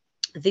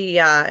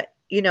the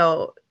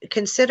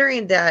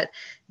considering that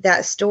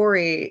that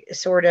story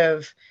sort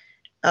of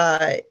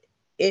uh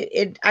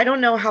I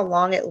don't know how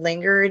long it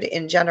lingered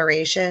in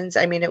generations.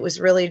 I mean, it was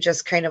really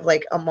just kind of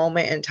like a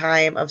moment in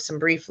time of some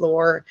brief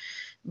lore,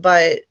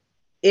 but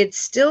it's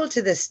still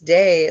to this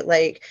day,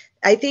 like,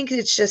 I think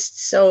it's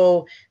just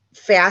so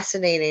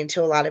fascinating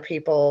to a lot of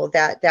people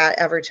that that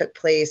ever took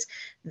place.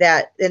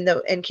 That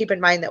and keep in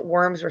mind that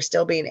worms were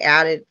still being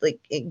added, like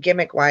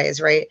gimmick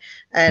wise, right?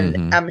 And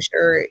Mm-hmm. I'm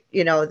sure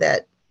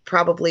that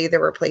probably there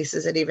were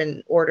places that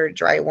even ordered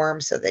dry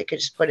worms so they could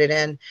just put it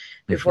in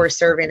before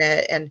serving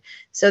it. And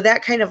so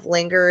that kind of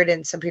lingered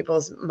in some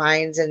people's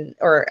minds, and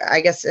or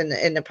I guess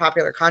in the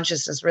popular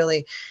consciousness,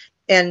 really.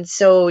 And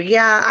so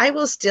yeah, I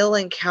will still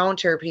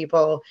encounter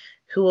people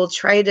who will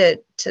try to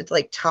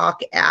like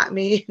talk at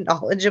me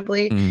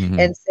knowledgeably Mm-hmm.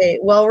 and say,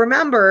 well,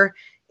 remember,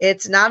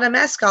 it's not a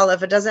mezcal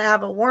if it doesn't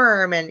have a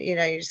worm. And you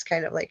just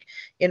kind of like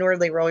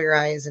inwardly roll your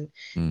eyes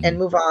Mm-hmm. and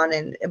move on.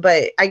 And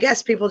but I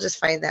guess people just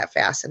find that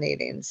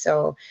fascinating.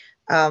 So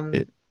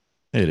It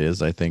it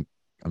is. I think.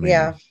 I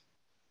yeah,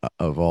 mean,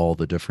 of all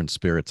the different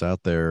spirits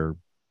out there,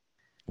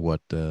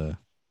 what you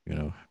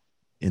know,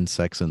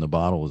 insects in the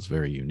bottle is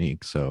very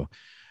unique. So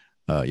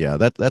yeah,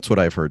 that's what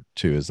I've heard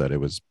too. Is that it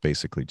was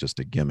basically just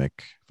a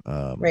gimmick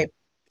right.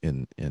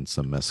 in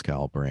some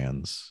mezcal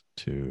brands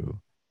to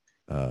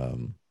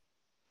um,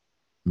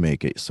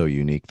 make it so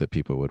unique that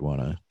people would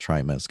want to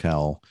try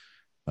mezcal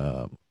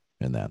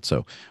in that.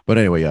 So, but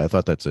anyway, yeah, I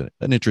thought that's an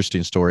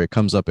interesting story. It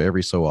comes up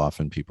every so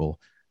often.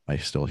 I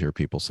still hear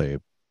people say,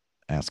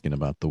 asking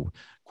about the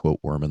quote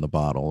worm in the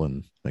bottle,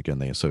 and again,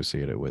 they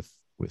associate it with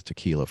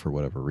tequila for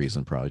whatever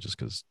reason, probably just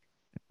because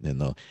in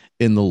the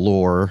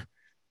lore,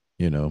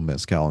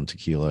 mezcal and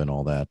tequila and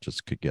all that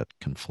just could get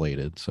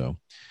conflated. So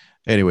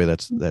anyway,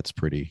 that's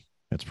pretty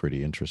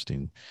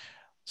interesting.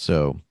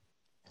 So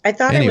I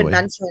thought I would anyway,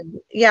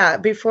 mention, yeah,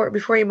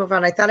 before you move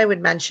on, I thought I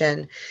would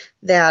mention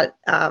that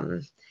I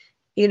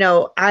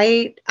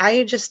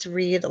just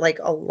read like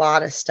a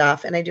lot of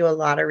stuff, and I do a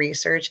lot of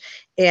research.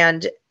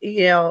 And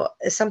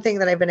something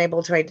that I've been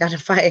able to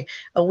identify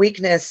a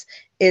weakness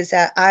is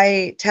that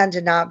I tend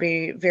to not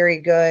be very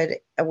good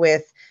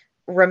with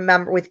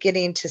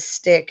getting to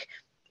stick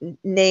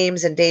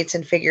names and dates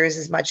and figures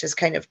as much as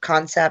kind of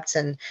concepts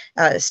and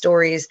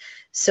stories.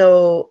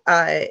 So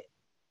I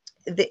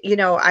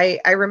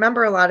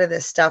remember a lot of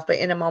this stuff, but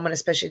in a moment,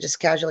 especially just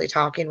casually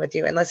talking with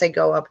you, unless I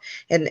go up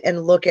and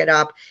look it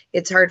up,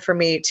 it's hard for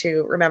me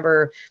to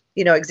remember,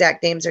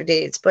 exact names or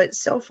dates. But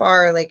so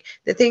far, like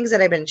the things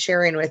that I've been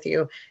sharing with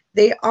you,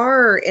 they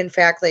are in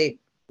fact like,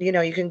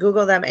 you can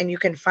Google them and you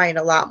can find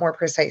a lot more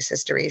precise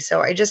history.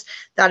 So I just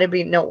thought it'd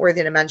be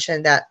noteworthy to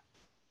mention that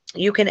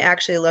you can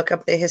actually look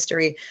up the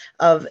history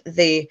of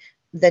the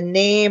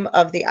name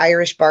of the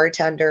Irish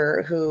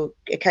bartender who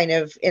kind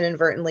of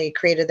inadvertently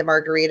created the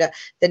margarita,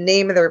 the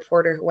name of the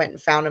reporter who went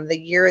and found him, the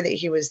year that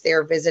he was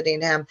there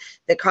visiting him,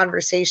 the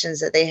conversations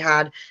that they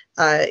had,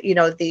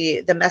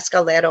 the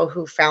mescalero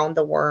who found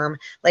the worm.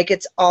 Like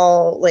it's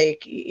all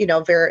like,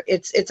 very,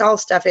 it's all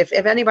stuff. If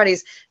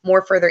anybody's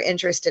more further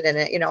interested in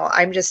it,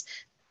 I'm just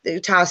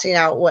tossing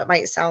out what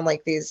might sound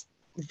like these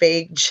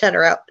vague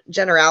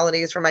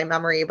generalities from my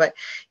memory, but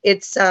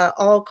it's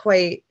all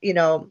quite,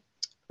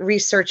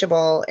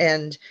 researchable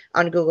and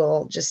on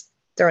Google. Just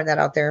throwing that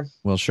out there.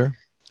 well, sure,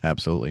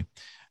 absolutely,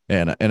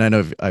 and I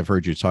know I've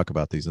heard you talk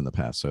about these in the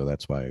past, so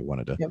that's why I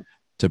wanted Yep.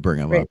 to bring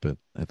them Right. up.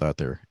 I thought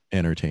they're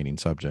entertaining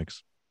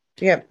subjects.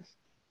 Yep.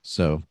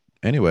 So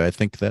anyway, I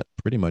think that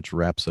pretty much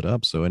wraps it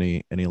up. So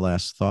any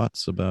last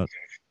thoughts about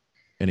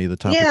any of the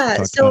topics we Yeah.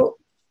 talked about? So,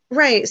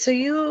 right. So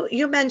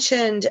you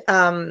mentioned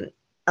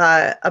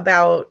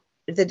about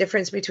the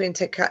difference between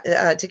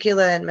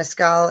tequila and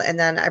mezcal, and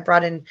then I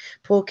brought in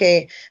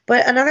pulque.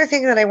 But another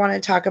thing that I want to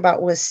talk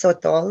about was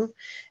sotol,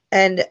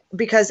 and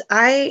because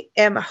I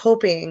am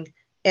hoping,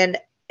 and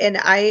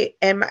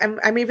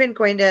I'm even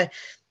going to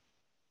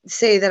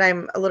say that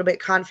I'm a little bit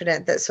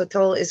confident that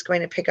Sotol is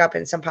going to pick up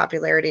in some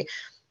popularity.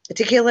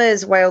 Tequila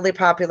is wildly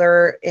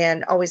popular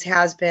and always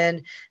has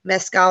been.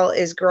 Mezcal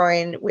is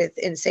growing with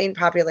insane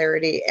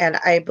popularity. And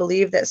I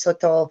believe that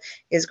Sotol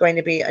is going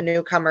to be a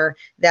newcomer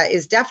that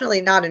is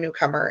definitely not a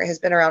newcomer. It has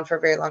been around for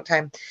a very long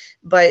time.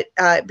 But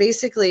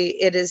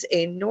basically, it is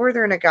a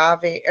northern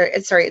agave,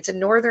 it's a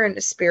northern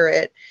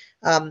spirit,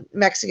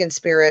 Mexican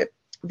spirit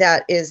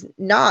that is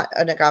not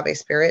an agave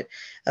spirit.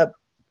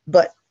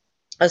 But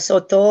a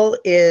Sotol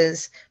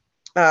is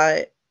uh,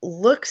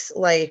 looks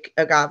like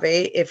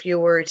agave if you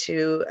were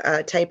to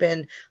type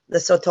in the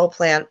sotol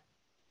plant,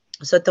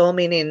 sotol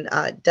meaning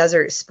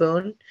desert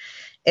spoon,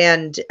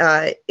 and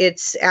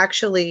it's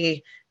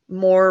actually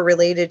more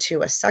related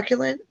to a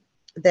succulent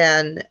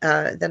than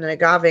an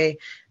agave.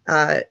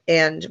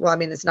 And well, I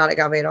mean, it's not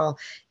agave at all.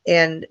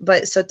 And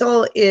but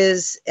sotol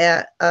is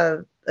a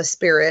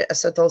spirit, a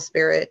sotol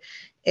spirit,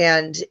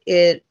 and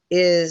it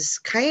is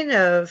kind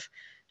of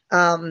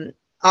um,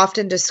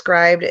 often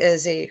described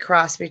as a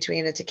cross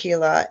between a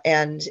tequila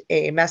and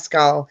a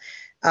mezcal.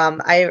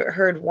 I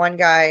heard one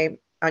guy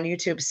on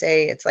YouTube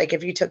say it's like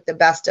if you took the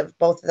best of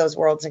both of those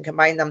worlds and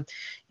combined them,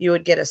 you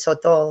would get a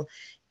sotol,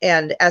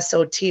 and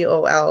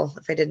SOTOL.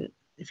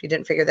 If you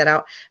didn't figure that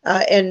out,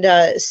 I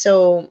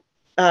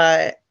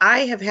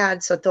have had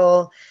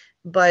sotol,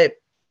 but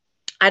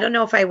I don't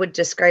know if I would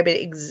describe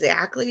it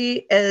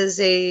exactly as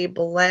a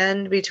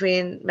blend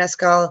between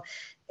mezcal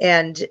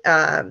and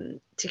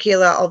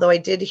tequila, although I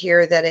did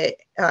hear that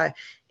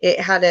it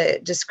had a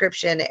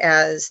description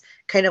as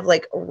kind of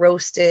like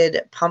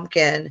roasted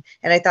pumpkin,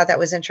 and I thought that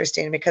was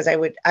interesting because I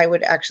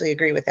would actually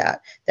agree with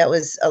that. That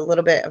was a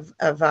little bit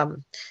of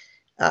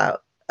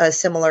a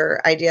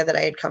similar idea that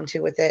I had come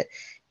to with it,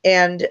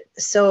 and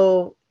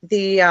so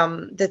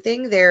the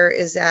thing there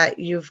is that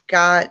you've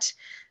got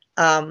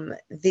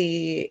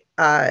the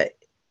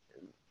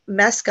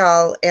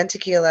mezcal and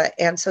tequila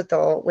and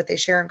sotol, what they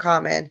share in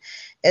common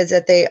is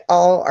that they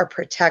all are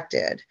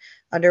protected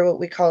under what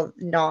we call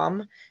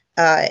NOM.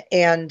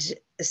 And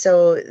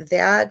so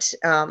that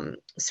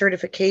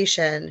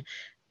certification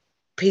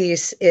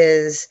piece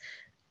is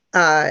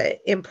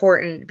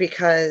important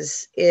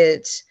because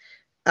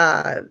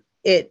uh,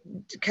 it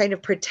kind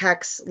of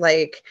protects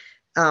like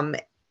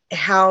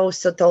how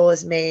sotol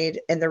is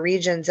made and the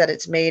regions that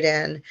it's made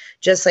in,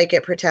 just like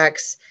it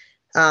protects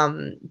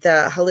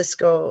the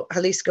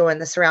Jalisco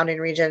and the surrounding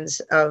regions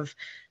of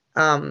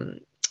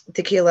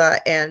tequila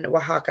and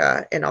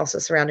Oaxaca and also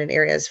surrounding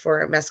areas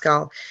for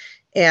mezcal.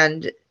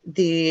 And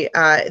the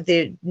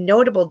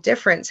notable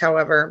difference,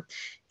 however,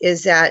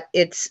 is that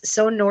it's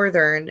so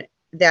northern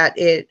that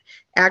it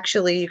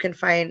actually you can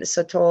find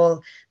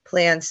sotol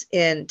plants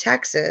in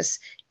Texas,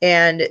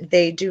 and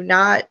they do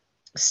not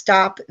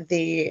stop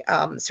the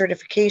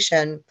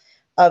certification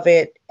of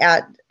it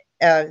at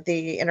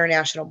the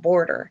international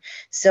border.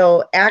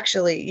 So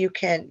actually, you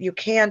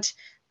can't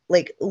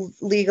like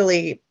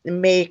legally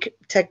make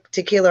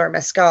tequila or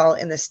mezcal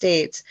in the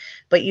States,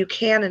 but you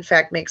can in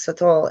fact make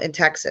sotol in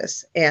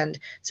Texas. And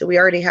so we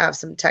already have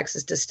some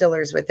Texas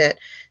distillers with it.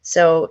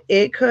 So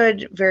it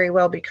could very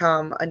well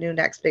become a new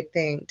next big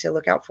thing to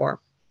look out for.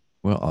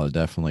 Well, I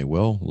definitely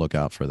will look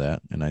out for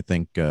that. And I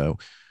think we'll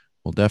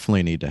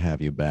definitely need to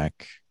have you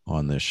back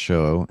on this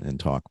show and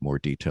talk more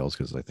details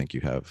because I think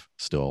you have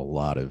still a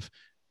lot of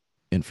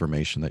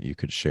information that you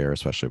could share,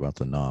 especially about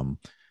the NOM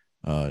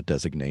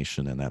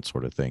designation and that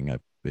sort of thing.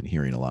 I've been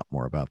hearing a lot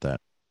more about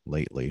that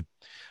lately.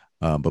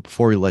 But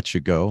before we let you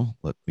go,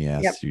 let me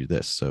Yep. ask you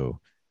this. So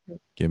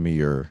give me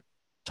your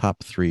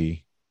top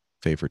 3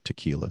 favorite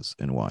tequilas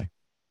and why.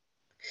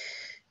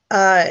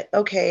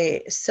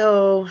 Okay,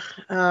 so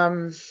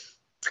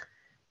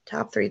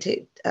top three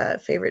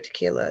favorite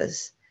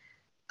tequilas.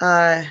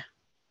 Uh,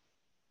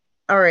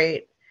 all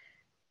right.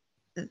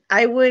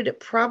 I would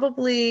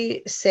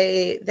probably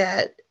say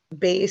that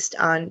based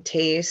on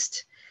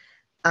taste,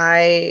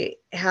 I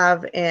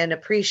have an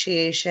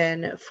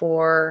appreciation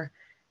for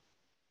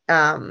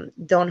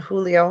Don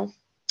Julio,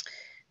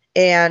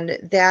 and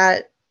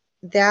that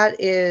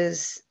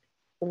is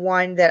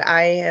one that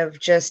I have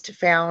just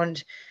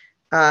found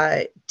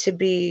to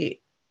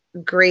be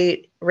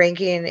great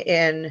ranking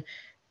in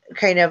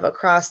kind of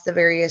across the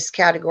various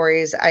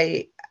categories.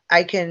 I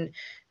can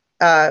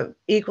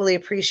equally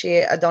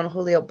appreciate a Don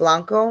Julio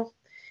Blanco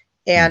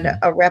and Mm-hmm.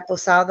 a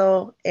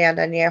Reposado and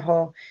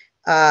Añejo.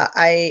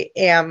 I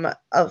am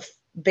a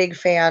big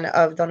fan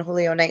of Don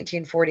Julio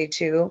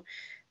 1942.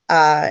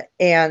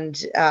 And,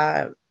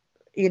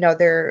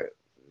 there,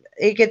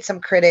 it gets some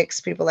critics.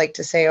 People like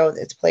to say, oh,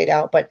 it's played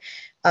out. But,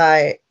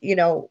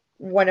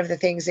 one of the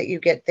things that you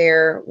get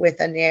there with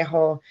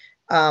Añejo,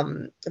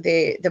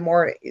 the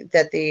more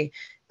that the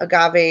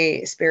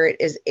agave spirit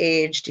is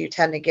aged, you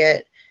tend to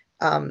get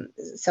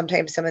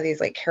sometimes some of these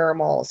like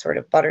caramel sort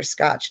of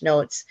butterscotch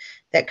notes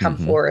that come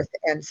Mm-hmm. forth.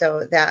 And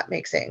so that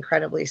makes it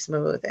incredibly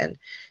smooth. And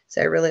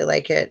so I really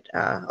like it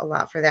a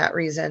lot for that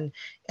reason.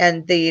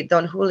 And the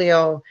Don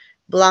Julio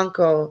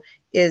Blanco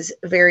is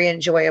very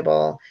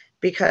enjoyable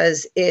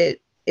because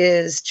it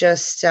is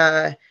just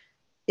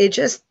it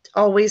just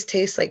always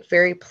tastes like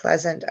very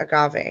pleasant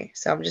agave.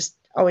 So I'm just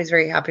always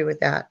very happy with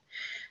that.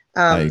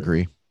 I Um,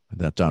 agree.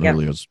 That Don yeah.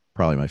 Julio is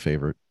probably my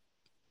favorite.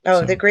 Oh,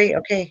 they're So, great.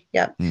 Okay.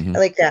 Yeah. I mhm.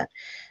 like that.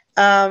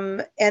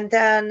 And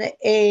then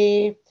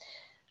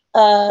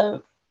uh,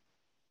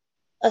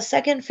 a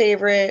second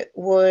favorite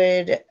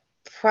would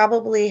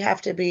probably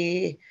have to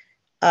be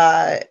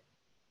uh,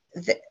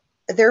 th-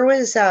 there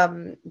was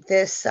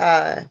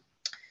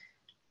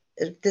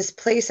this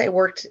place I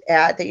worked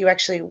at that you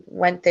actually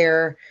went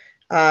there.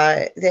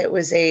 That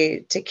was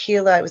a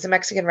tequila. It was a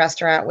Mexican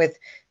restaurant with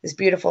this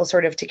beautiful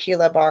sort of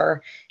tequila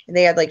bar, and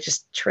they had like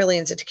just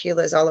trillions of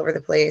tequilas all over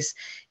the place.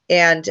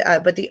 And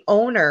but the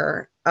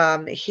owner,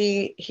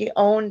 he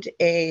owned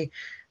a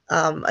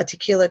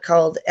tequila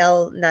called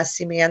El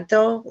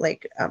Nacimiento,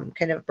 like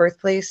kind of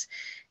birthplace.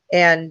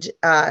 And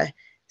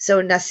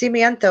so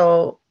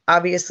Nacimiento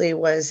obviously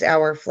was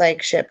our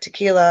flagship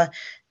tequila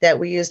that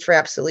we used for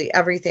absolutely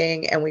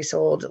everything, and we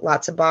sold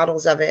lots of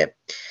bottles of it.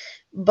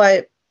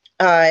 But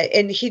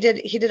and he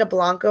did a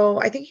blanco.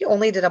 I think he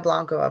only did a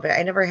blanco of it.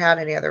 I never had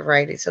any other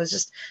variety, so it was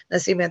just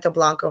Nacimiento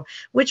Blanco,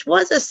 which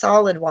was a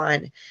solid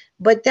one.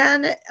 But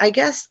then I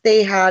guess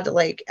they had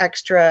like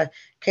extra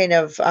kind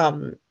of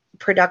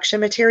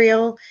production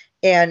material,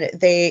 and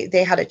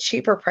they had a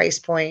cheaper price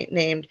point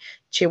named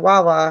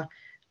Chihuahua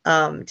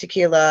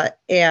tequila.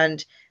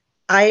 And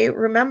I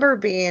remember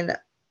being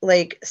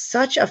like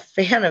such a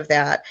fan of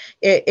that.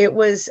 It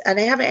was, and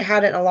I haven't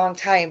had it in a long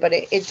time, but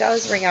it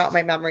does ring out in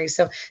my memory.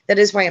 So that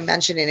is why I'm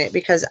mentioning it,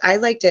 because I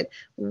liked it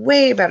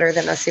way better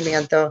than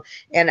Nacimiento.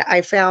 And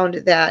I found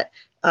that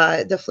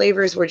the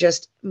flavors were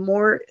just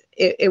more,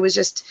 it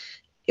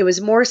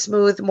was more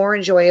smooth, more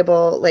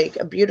enjoyable, like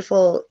a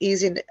beautiful,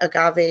 easy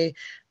agave,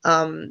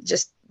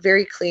 just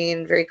very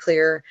clean, very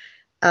clear.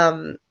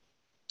 Um,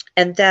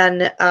 and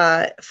then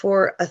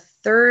for a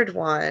third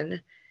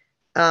one,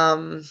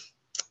 um,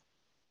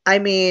 I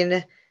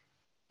mean,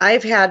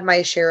 I've had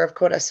my share of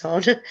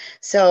Corazon.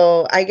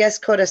 So I guess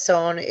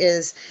Corazon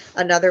is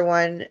another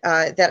one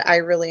that I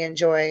really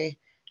enjoy.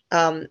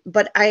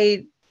 But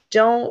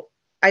don't,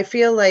 I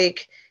feel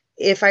like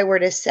if I were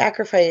to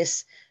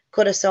sacrifice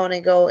Corazon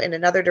and go in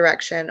another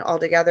direction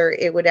altogether,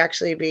 it would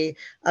actually be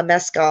a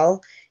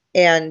mezcal.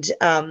 And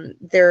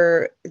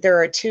there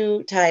are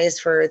two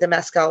ties for the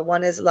mezcal.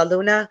 One is La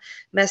Luna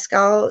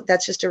mezcal.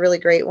 That's just a really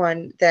great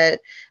one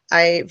that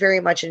I very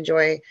much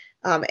enjoy.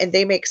 And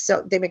they make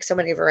so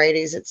many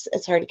varieties.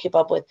 It's hard to keep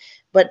up with.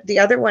 But the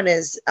other one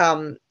is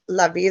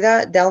La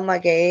Vida del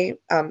Maguey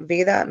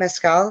Vida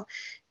Mezcal,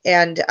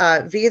 and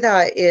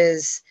Vida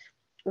is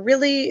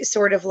really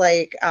sort of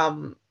like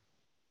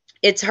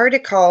it's hard to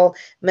call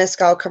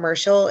mezcal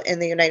commercial in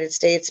the United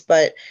States,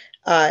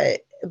 uh,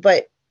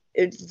 but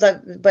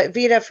but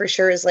Vida for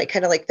sure is like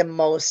kind of like the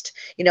most,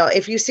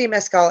 if you see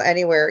mezcal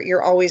anywhere,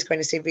 you're always going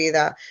to see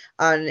Vida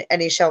on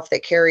any shelf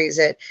that carries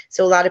it.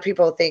 So a lot of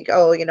people think,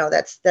 oh,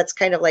 that's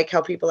kind of like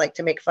how people like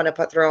to make fun of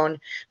Patron,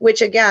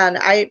 which again,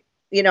 I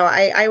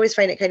always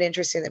find it kind of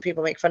interesting that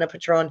people make fun of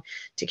Patron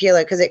tequila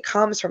because it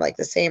comes from like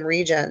the same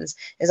regions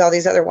as all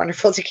these other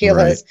wonderful Right.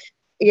 tequilas.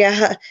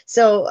 Yeah.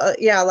 So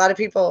yeah, a lot of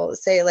people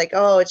say like,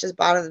 "Oh, it's just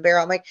bottom of the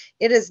barrel." I'm like,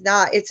 it is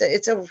not. It's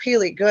a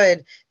really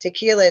good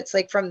tequila. It's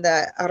like from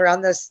the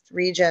around this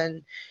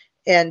region,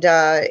 and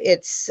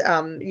it's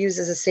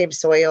uses the same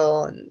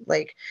soil and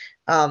like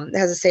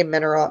has the same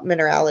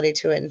minerality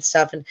to it and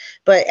stuff. And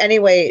but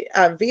anyway,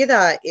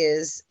 Vida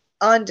is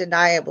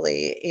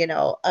undeniably,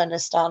 an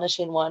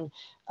astonishing one.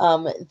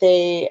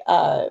 They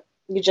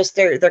you just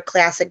their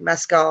classic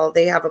mezcal.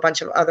 They have a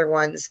bunch of other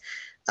ones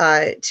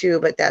too,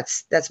 but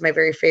that's my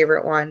very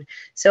favorite one.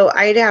 So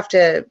I'd have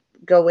to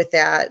go with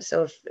that.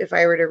 So if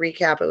I were to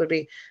recap, it would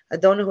be a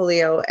Don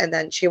Julio and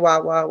then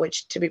Chihuahua,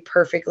 which to be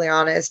perfectly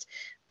honest,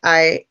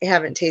 I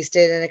haven't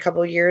tasted in a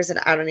couple of years, and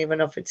I don't even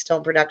know if it's still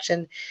in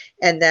production.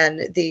 And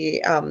then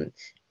the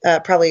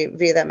probably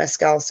Vida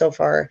Mezcal so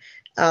far.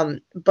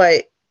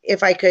 But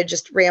if I could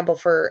just ramble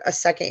for a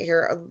second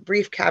here, a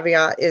brief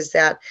caveat is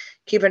that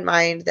keep in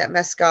mind that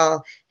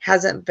Mezcal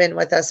hasn't been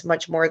with us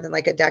much more than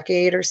like a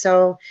decade or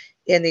so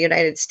in the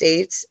United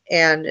States.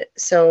 And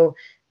so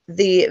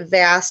the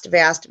vast,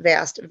 vast,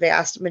 vast,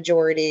 vast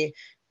majority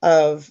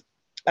of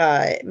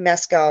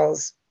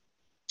mezcals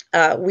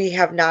we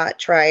have not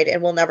tried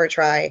and will never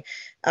try.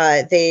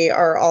 They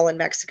are all in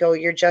Mexico.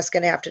 You're just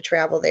going to have to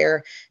travel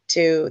there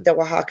to the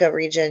Oaxaca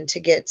region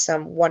to get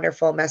some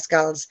wonderful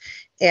mezcals.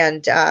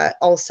 And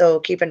also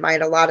keep in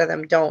mind, a lot of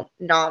them don't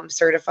NOM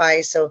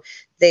certify. So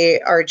they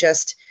are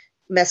just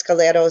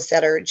mezcaleros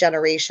that are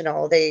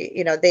generational.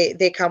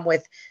 They come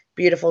with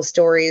beautiful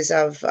stories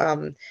of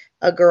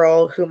a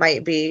girl who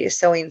might be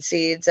sowing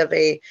seeds of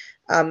a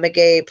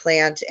maguey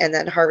plant and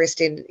then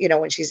harvesting,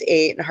 when she's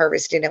 8 and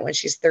harvesting it when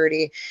she's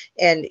 30.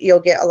 And you'll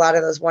get a lot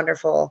of those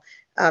wonderful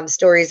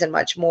stories and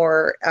much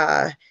more,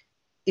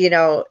 you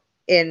know,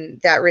 in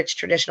that rich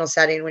traditional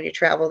setting when you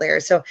travel there.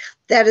 So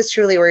that is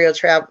truly where you'll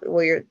travel,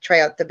 where you try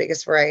out the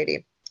biggest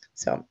variety.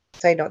 So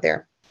side note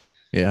there.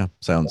 Yeah.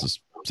 Sounds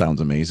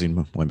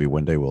amazing. Maybe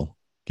one day we'll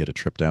get a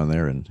trip down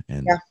there and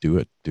Yeah. do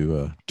a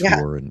tour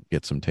Yeah. and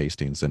get some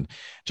tastings. And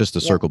just to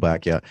Yeah. circle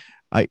back,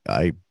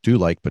 I do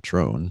like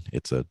Patron.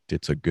 It's a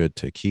good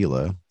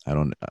tequila. I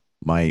don't.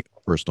 My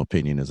personal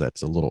opinion is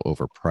that's a little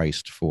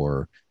overpriced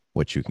for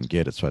what you can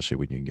get, especially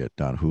when you can get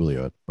Don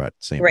Julio at the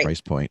same Right.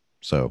 price point.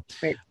 So,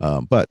 Right.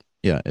 but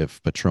yeah,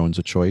 if Patron's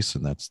a choice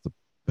and that's the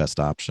best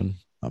option,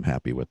 I'm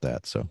happy with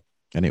that. So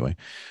anyway,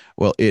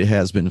 well, it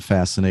has been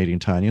fascinating,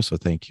 Tanya. So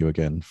thank you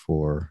again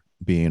for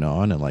being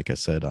on. And like I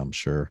said, I'm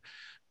sure,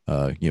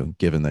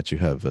 given that you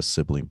have a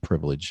sibling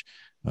privilege,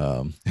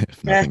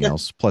 if nothing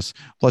else, plus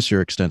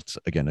your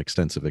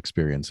extensive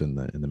experience in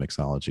the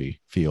mixology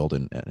field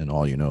and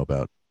all you know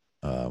about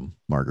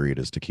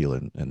margaritas, tequila,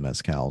 and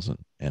mezcals,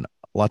 and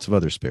lots of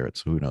other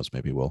spirits. Who knows?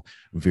 Maybe we'll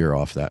veer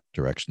off that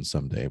direction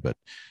someday. But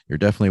you're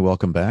definitely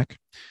welcome back.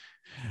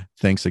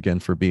 Thanks again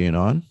for being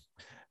on.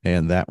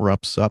 And that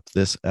wraps up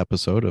this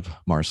episode of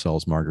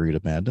Marcel's Margarita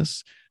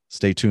Madness.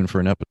 Stay tuned for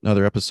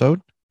another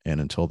episode.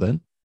 And until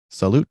then,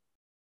 salute.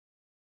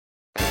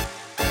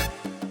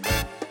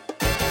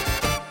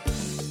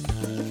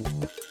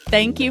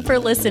 Thank you for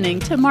listening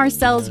to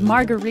Marcel's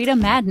Margarita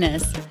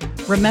Madness.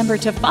 Remember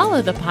to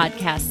follow the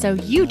podcast so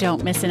you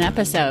don't miss an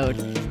episode.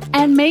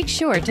 And make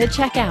sure to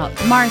check out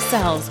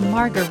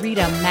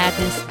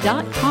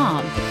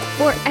marcelsmargaritamadness.com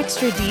for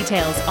extra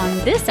details on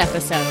this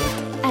episode,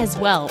 as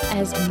well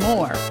as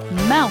more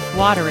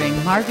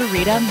mouth-watering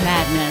margarita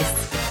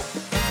madness.